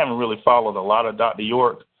 because I haven't really followed a lot of Dr.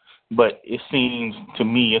 York, but it seems to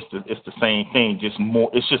me it's the same thing,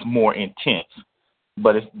 it's just more intense.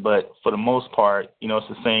 But for the most part, you know, it's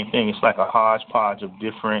the same thing. It's like a hodgepodge of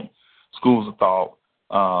different schools of thought,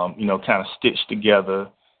 you know, kind of stitched together.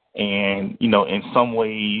 And, you know, in some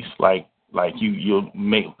ways, like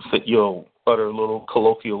you'll utter little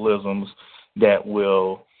colloquialisms that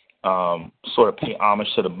will sort of pay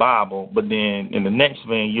homage to the Bible, but then in the next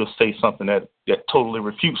vein, you'll say something that totally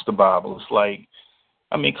refutes the Bible. It's like,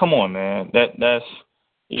 I mean, come on, man. That's,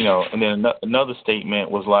 you know. And then another statement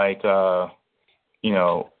was like, you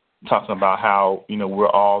know, talking about how, you know, we're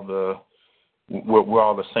all the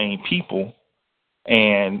same people.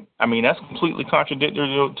 And I mean, that's completely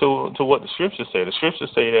contradictory to what the scriptures say. The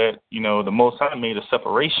scriptures say that, you know, the Most High made a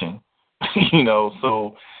separation, you know,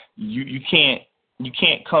 so you can't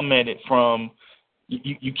come at it from,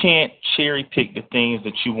 you can't cherry pick the things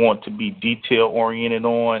that you want to be detail oriented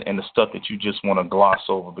on and the stuff that you just want to gloss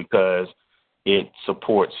over because it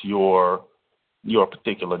supports your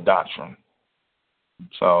particular doctrine.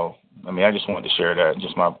 So, I mean, I just wanted to share that,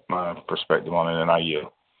 just my perspective on it, and I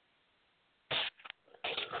yield.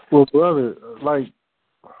 Well, brother, like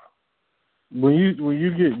when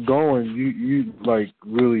you get going, you like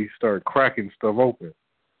really start cracking stuff open.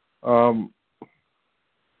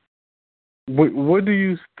 What do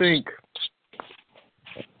you think?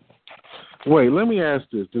 Wait, let me ask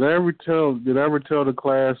this: Did I ever tell the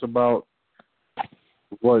class about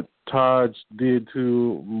what Taj did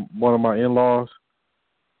to one of my in-laws?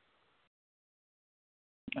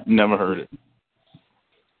 Never heard it.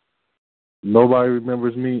 Nobody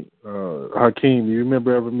remembers me. Hakeem, do you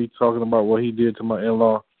remember ever me talking about what he did to my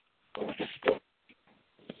in-law?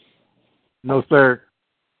 No, sir.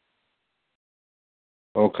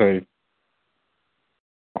 Okay.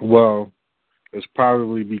 Well, it's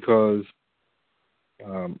probably because,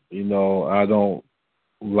 you know, I don't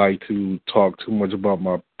like to talk too much about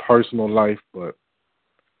my personal life, but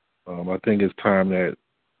I think it's time that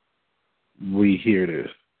we hear this.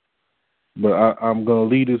 But I'm going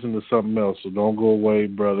to lead this into something else, so don't go away,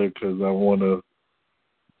 brother, because I want to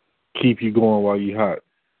keep you going while you're hot.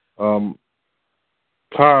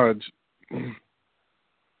 Taj,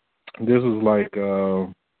 this is like, I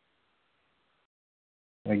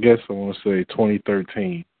guess I want to say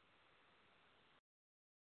 2013.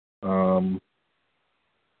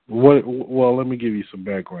 Well, let me give you some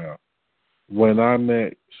background. When I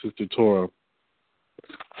met Sister Torah,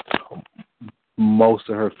 most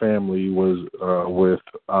of her family was with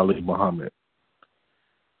Ali Muhammad,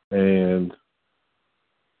 and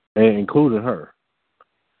including her.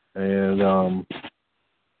 And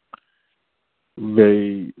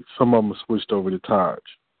some of them switched over to Taj.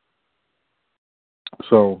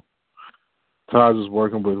 So Taj was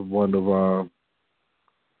working with one of our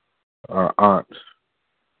aunts,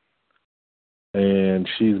 and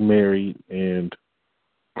she's married, and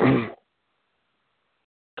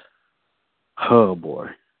oh boy,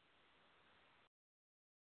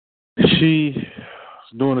 she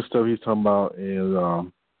was doing the stuff he's talking about,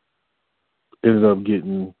 and ended up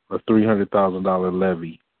getting a $300,000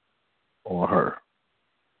 levy on her,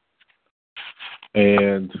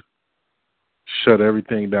 and shut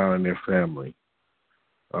everything down in their family.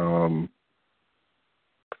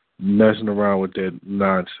 Messing around with that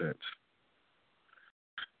nonsense.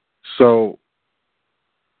 So,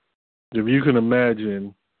 if you can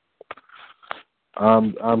imagine,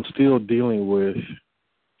 I'm still dealing with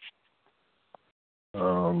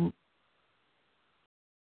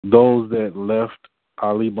those that left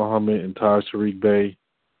Ali Muhammad and Taj Tariq Bey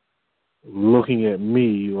looking at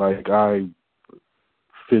me like I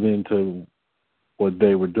fit into what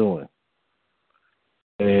they were doing.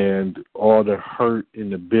 And all the hurt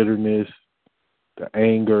and the bitterness, the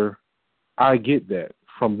anger, I get that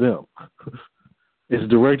from them. It's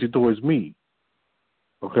directed towards me.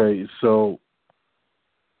 Okay, so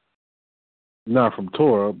not from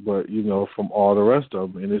Torah, but, you know, from all the rest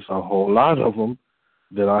of them. And it's a whole lot of them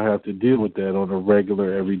that I have to deal with that on a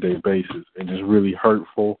regular, everyday basis. And it's really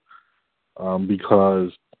hurtful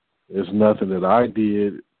because it's nothing that I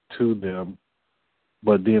did to them.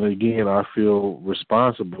 But then again, I feel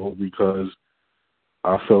responsible because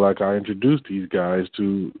I feel like I introduced these guys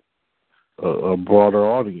to a broader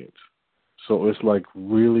audience. So it's like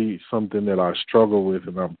really something that I struggle with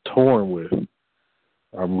and I'm torn with.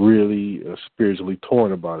 I'm really spiritually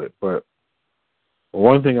torn about it. But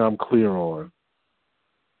one thing I'm clear on,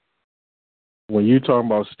 when you're talking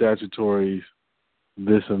about statutories,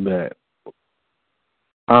 this and that,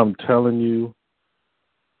 I'm telling you,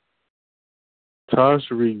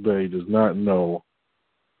 Tariq Bey does not know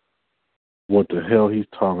what the hell he's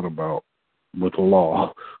talking about with the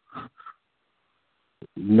law.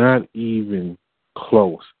 Not even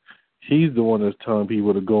close. He's the one that's telling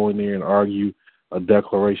people to go in there and argue a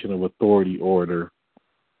declaration of authority order.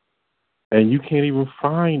 And you can't even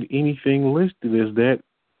find anything listed as that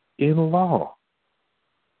in law.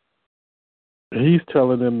 And he's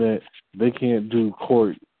telling them that they can't do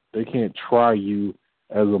court, they can't try you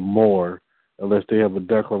as a Moor unless they have a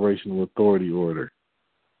declaration of authority order.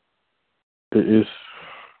 It's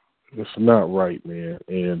not right, man.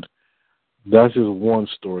 And that's just one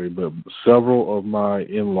story, but several of my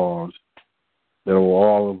in-laws that were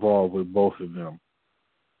all involved with both of them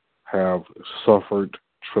have suffered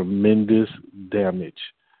tremendous damage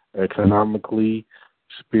economically,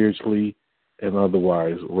 spiritually, and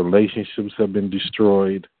otherwise. Relationships have been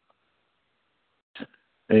destroyed,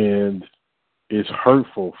 and it's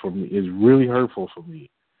hurtful for me. It's really hurtful for me.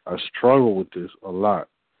 I struggle with this a lot.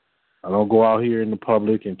 I don't go out here in the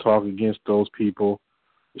public and talk against those people.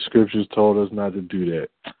 The scriptures told us not to do that.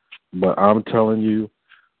 But I'm telling you,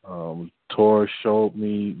 Torah showed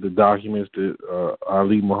me the documents that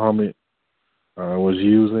Ali Muhammad was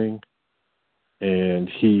using, and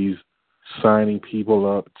he's signing people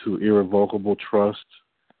up to irrevocable trusts.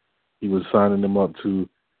 He was signing them up to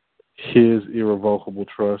his irrevocable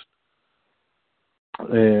trust.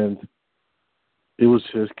 And it was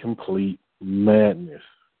just complete madness.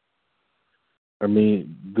 I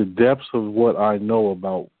mean, the depths of what I know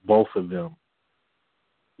about both of them,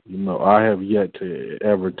 you know, I have yet to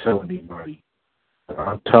ever tell anybody.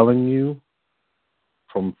 I'm telling you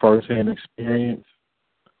from firsthand experience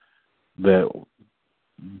that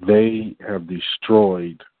they have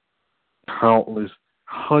destroyed countless,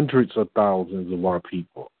 hundreds of thousands of our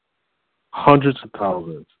people. Hundreds of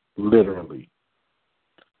thousands, literally.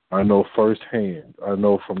 I know firsthand. I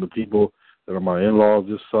know from the people that are my in-laws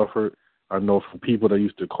that suffered. I know from people that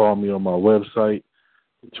used to call me on my website,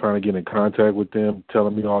 trying to get in contact with them,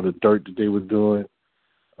 telling me all the dirt that they were doing.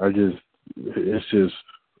 It's just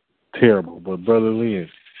terrible. But Brother Lynn,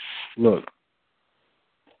 look,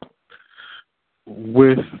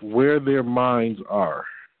 with where their minds are,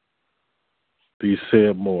 these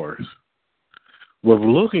said Moors, with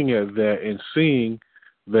looking at that and seeing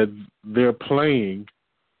that they're playing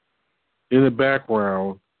in the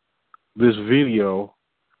background this video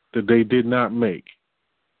that they did not make.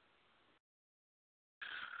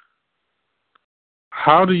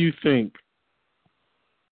 How do you think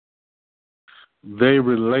they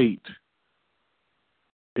relate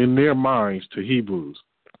in their minds to Hebrews?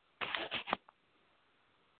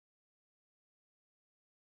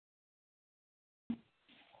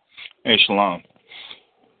 Hey, Shalom.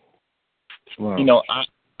 Shalom. You know,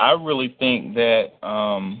 I really think that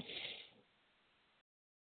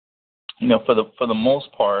you know, for the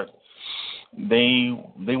most part, they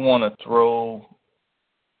want to throw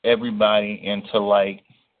everybody into like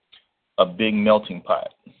a big melting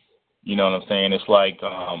pot. You know what I'm saying? It's like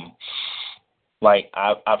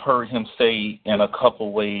I've heard him say in a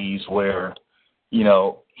couple ways where, you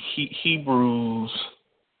know, Hebrews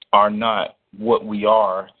are not what we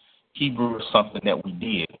are. Hebrew is something that we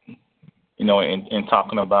did. You know, and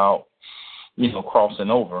talking about, you know,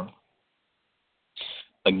 crossing over.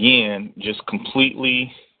 Again, just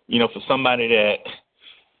completely, you know, for somebody that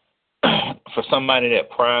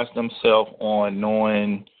prides themselves on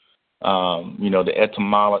knowing, you know, the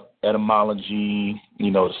etymology,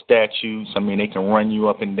 you know, the statutes. I mean, they can run you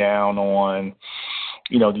up and down on,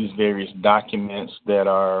 you know, these various documents that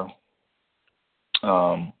are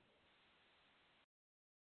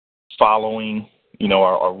following, you know,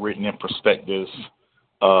 are written in perspectives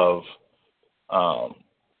of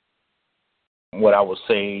what I would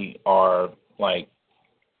say are like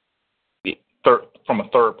from a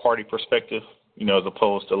third party perspective, you know, as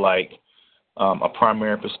opposed to like a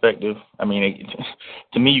primary perspective. I mean,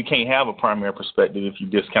 to me, you can't have a primary perspective if you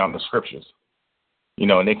discount the scriptures, you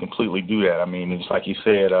know, and they completely do that. I mean, it's like you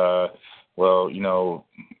said, well, you know,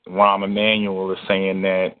 Rahm Emanuel is saying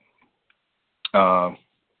that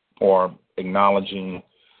or acknowledging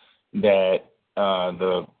that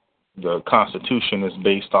the Constitution is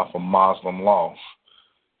based off of Muslim law.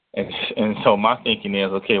 And so my thinking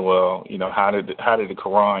is, okay, well, how did the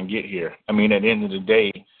Quran get here? I mean, at the end of the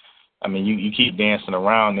day, I mean, you keep dancing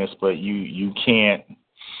around this, but you can't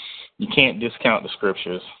discount the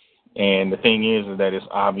scriptures. And the thing is that it's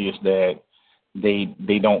obvious that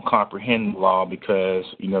they don't comprehend the law because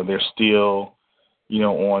they're still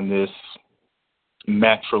on this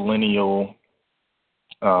matrilineal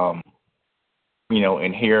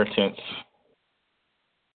inheritance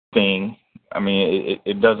thing. I mean,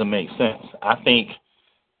 it doesn't make sense. I think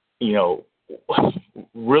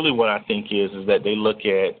really what I think is that they look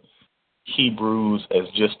at Hebrews as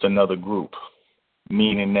just another group,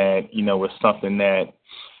 meaning that it's something that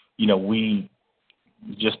we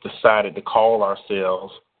just decided to call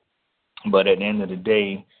ourselves, but at the end of the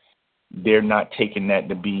day, they're not taking that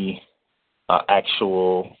to be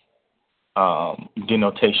actual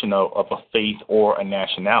denotation of a faith or a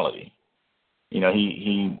nationality.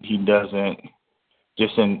 He doesn't,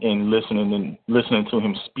 just in listening to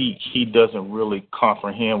him speak, he doesn't really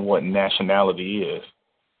comprehend what nationality is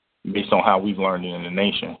based on how we've learned it in the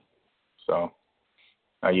nation. So,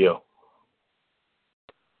 I yield.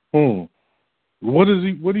 What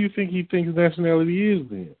do you think he thinks nationality is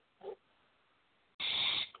then?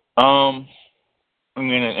 I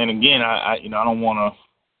mean, and again, I don't want to,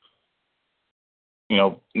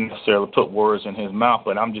 necessarily put words in his mouth,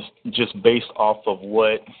 but I'm just based off of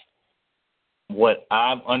what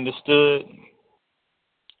I've understood.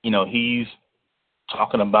 He's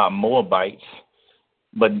talking about Moabites,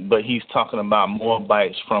 but he's talking about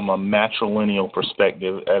Moabites from a matrilineal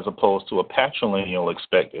perspective as opposed to a patrilineal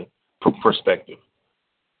perspective.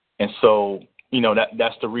 And so,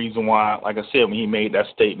 that's the reason why, like I said, when he made that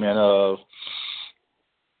statement of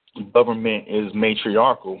government is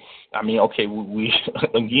matriarchal, I mean, okay, we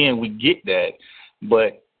get that,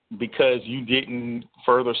 but because you didn't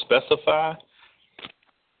further specify,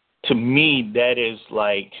 to me, that is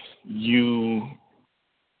like you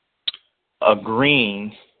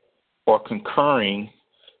agreeing or concurring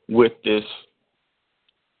with this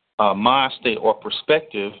mind state or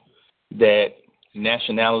perspective that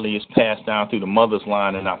nationality is passed down through the mother's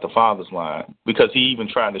line and not the father's line. Because he even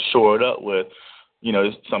tried to shore it up with,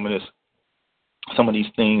 some of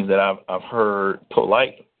these things that I've heard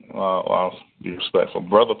Polite, I'll be respectful,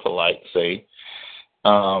 Brother Polite say,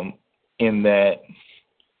 in that,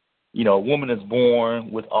 a woman is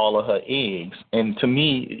born with all of her eggs. And to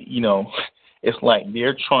me, it's like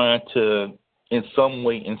they're trying to, in some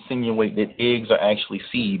way, insinuate that eggs are actually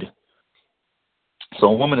seed. So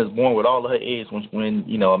a woman is born with all of her eggs when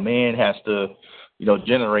a man has to,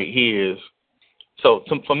 generate his. So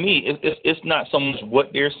for me, it's not so much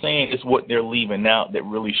what they're saying, it's what they're leaving out that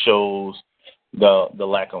really shows the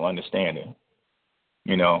lack of understanding.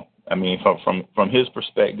 I mean, from his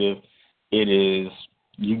perspective, it is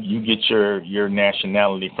you get your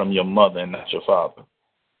nationality from your mother and not your father.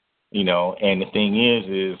 And the thing is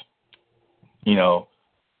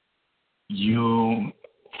you,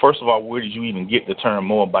 first of all, where did you even get the term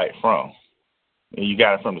Moabite from? You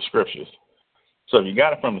got it from the scriptures. So if you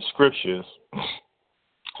got it from the scriptures,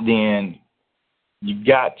 then you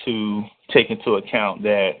got to take into account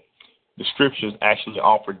that the scriptures actually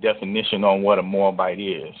offer definition on what a Moabite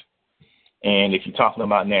is. And if you're talking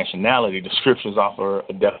about nationality, the scriptures offer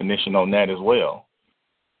a definition on that as well.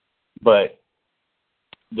 But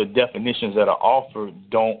the definitions that are offered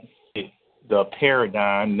don't fit the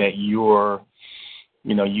paradigm that you've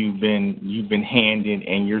been handed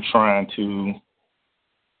and you're trying to,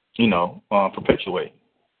 perpetuate.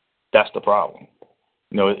 That's the problem.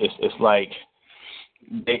 It's like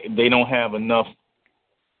they don't have enough.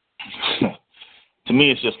 To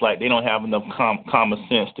me, it's just like they don't have enough common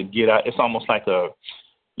sense to get out. It's almost like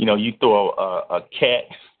you throw a cat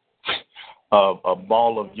a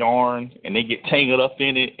ball of yarn and they get tangled up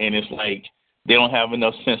in it, and it's like they don't have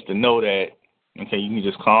enough sense to know that, okay, you can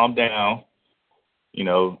just calm down, be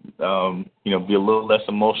a little less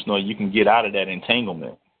emotional. You can get out of that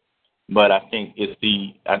entanglement. But I think it's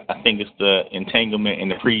the entanglement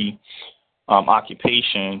and the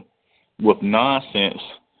preoccupation with nonsense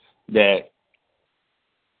that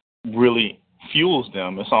really fuels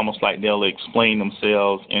them. It's almost like they'll explain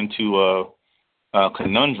themselves into a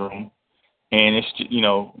conundrum, and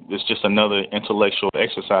it's just another intellectual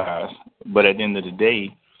exercise. But at the end of the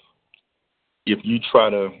day, if you try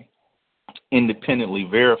to independently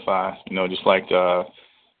verify, just like the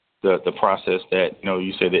process that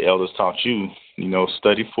you say the elders taught you,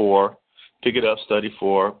 study for, pick it up, study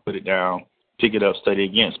for, put it down, pick it up, study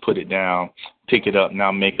against, put it down, pick it up,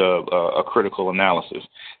 now make a critical analysis.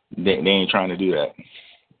 They ain't trying to do that.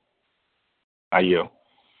 I yield.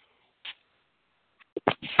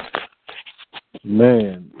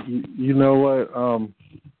 Man, you know what?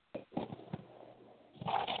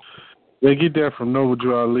 They get that from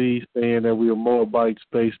Noble Ali saying that we are Moabites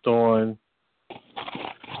based on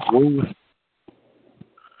Ruth.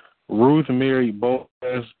 Ruth married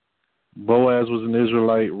Boaz. Boaz was an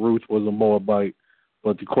Israelite. Ruth was a Moabite.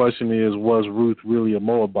 But the question is, was Ruth really a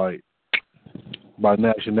Moabite by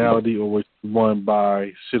nationality, or was she one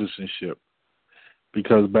by citizenship?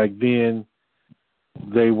 Because back then,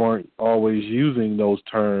 they weren't always using those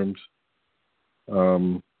terms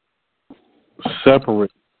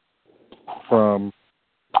separate from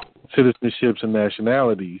citizenships and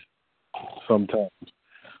nationalities sometimes.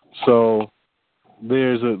 So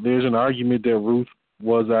there's an argument that Ruth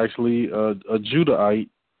was actually a Judahite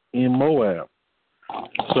in Moab.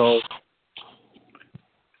 So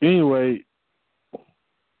anyway,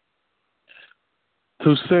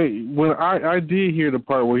 to say, when I did hear the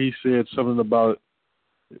part where he said something about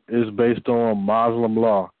it's based on Muslim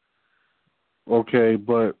law. Okay,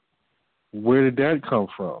 but where did that come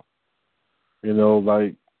from? You know,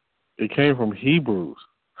 like, it came from Hebrews,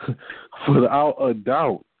 without a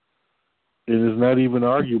doubt. It is not even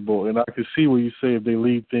arguable, and I can see where you say if they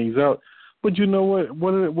leave things out. But you know what?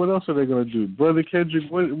 What else are they going to do, Brother Kendrick?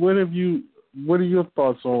 What are your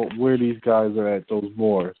thoughts on where these guys are at, those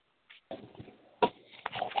Moors?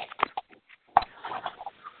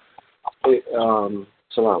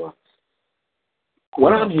 Salama.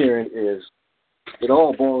 What I'm hearing is it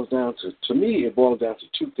all boils down to me, it boils down to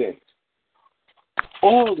two things.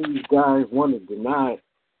 All these guys want to deny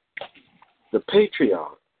the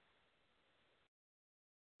patriarch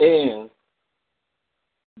and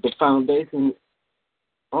the foundation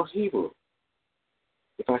of Hebrew,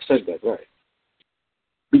 if I said that right.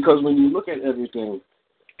 Because when you look at everything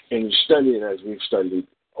and you study it as we've studied,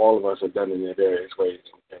 all of us have done in their various ways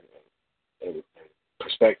and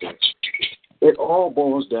perspectives, it all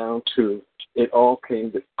boils down to,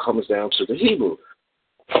 comes down to the Hebrew.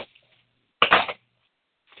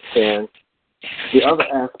 And the other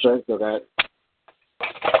aspect of that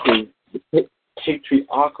is the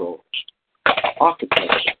patriarchal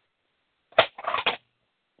architecture.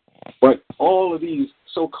 But all of these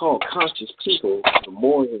so-called conscious people, the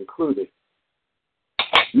Moors included,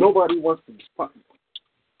 nobody wants to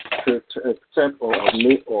accept or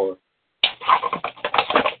admit or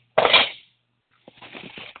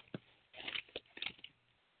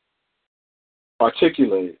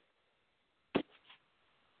articulate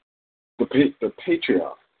the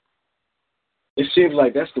patriarch. It seems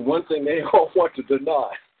like that's the one thing they all want to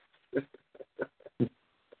deny.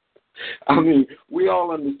 I mean, we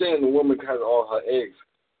all understand the woman has all her eggs,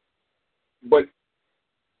 but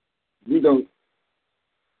we don't.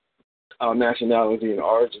 Our nationality and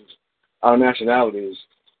origins, our nationalities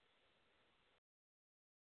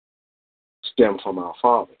stem from our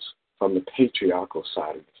fathers, from the patriarchal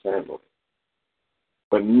side of the family.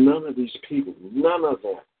 But none of these people, none of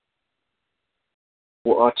them,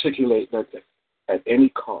 will articulate that at any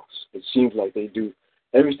cost. It seems like they do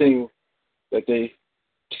everything that they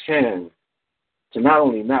can to not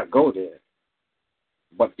only not go there,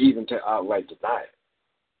 but even to outright deny it.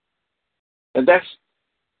 And that's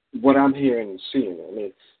what I'm hearing and seeing. I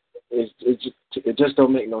mean, it just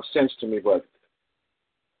don't make no sense to me, but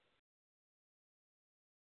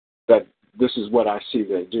that this is what I see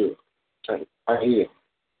they do. I hear.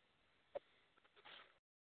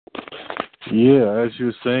 Yeah, as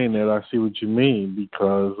you're saying that, I see what you mean,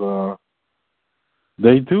 because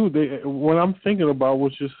they do. When I'm thinking about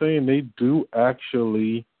what you're saying, they do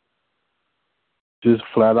actually just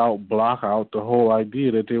flat out block out the whole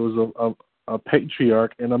idea that there was a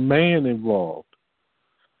patriarch and a man involved.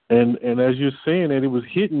 And as you're saying that, it was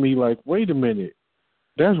hitting me like, wait a minute,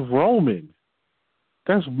 that's Roman.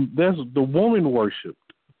 That's the woman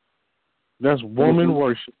worshipped. That's woman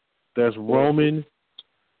worship. That's Roman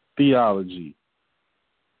theology.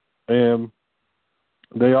 And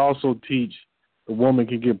they also teach the woman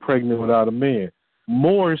can get pregnant without a man.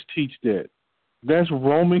 Moors teach that. That's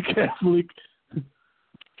Roman Catholic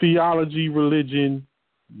theology, religion,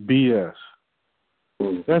 BS.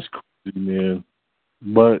 That's crazy, man.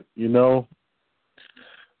 But, you know,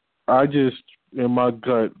 I just, in my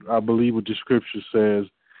gut, I believe what the scripture says.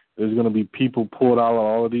 There's going to be people pulled out of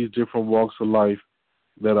all of these different walks of life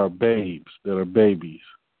that are babes, that are babies.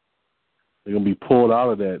 They're going to be pulled out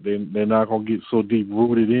of that. They're not going to get so deep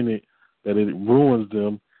rooted in it that it ruins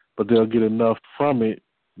them, but they'll get enough from it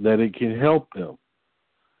that it can help them.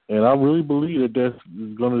 And I really believe that that's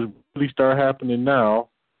going to really start happening now,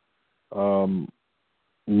 more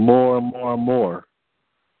and more and more.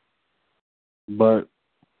 But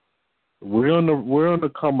We're on the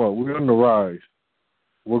come up. We're on the rise.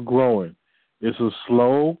 We're growing. It's a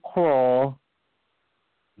slow crawl.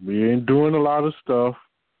 We ain't doing a lot of stuff,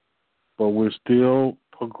 but we're still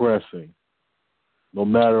progressing. No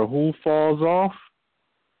matter who falls off,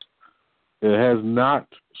 it has not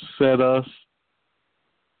set us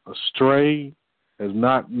astray, has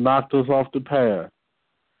not knocked us off the path.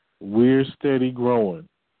 We're steady growing.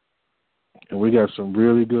 And we got some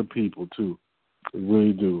really good people, too. We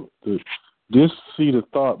really do. This See the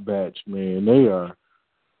Thought batch, man, they are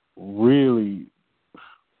really,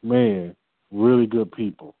 man, really good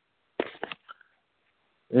people.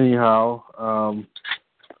 Anyhow,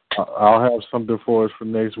 I'll have something for us for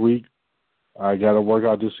next week. I got to work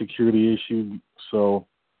out this security issue,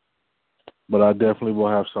 but I definitely will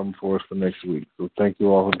have something for us for next week. So thank you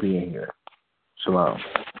all for being here. Shalom.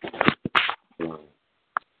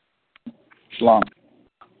 Shalom.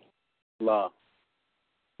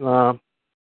 Shalom.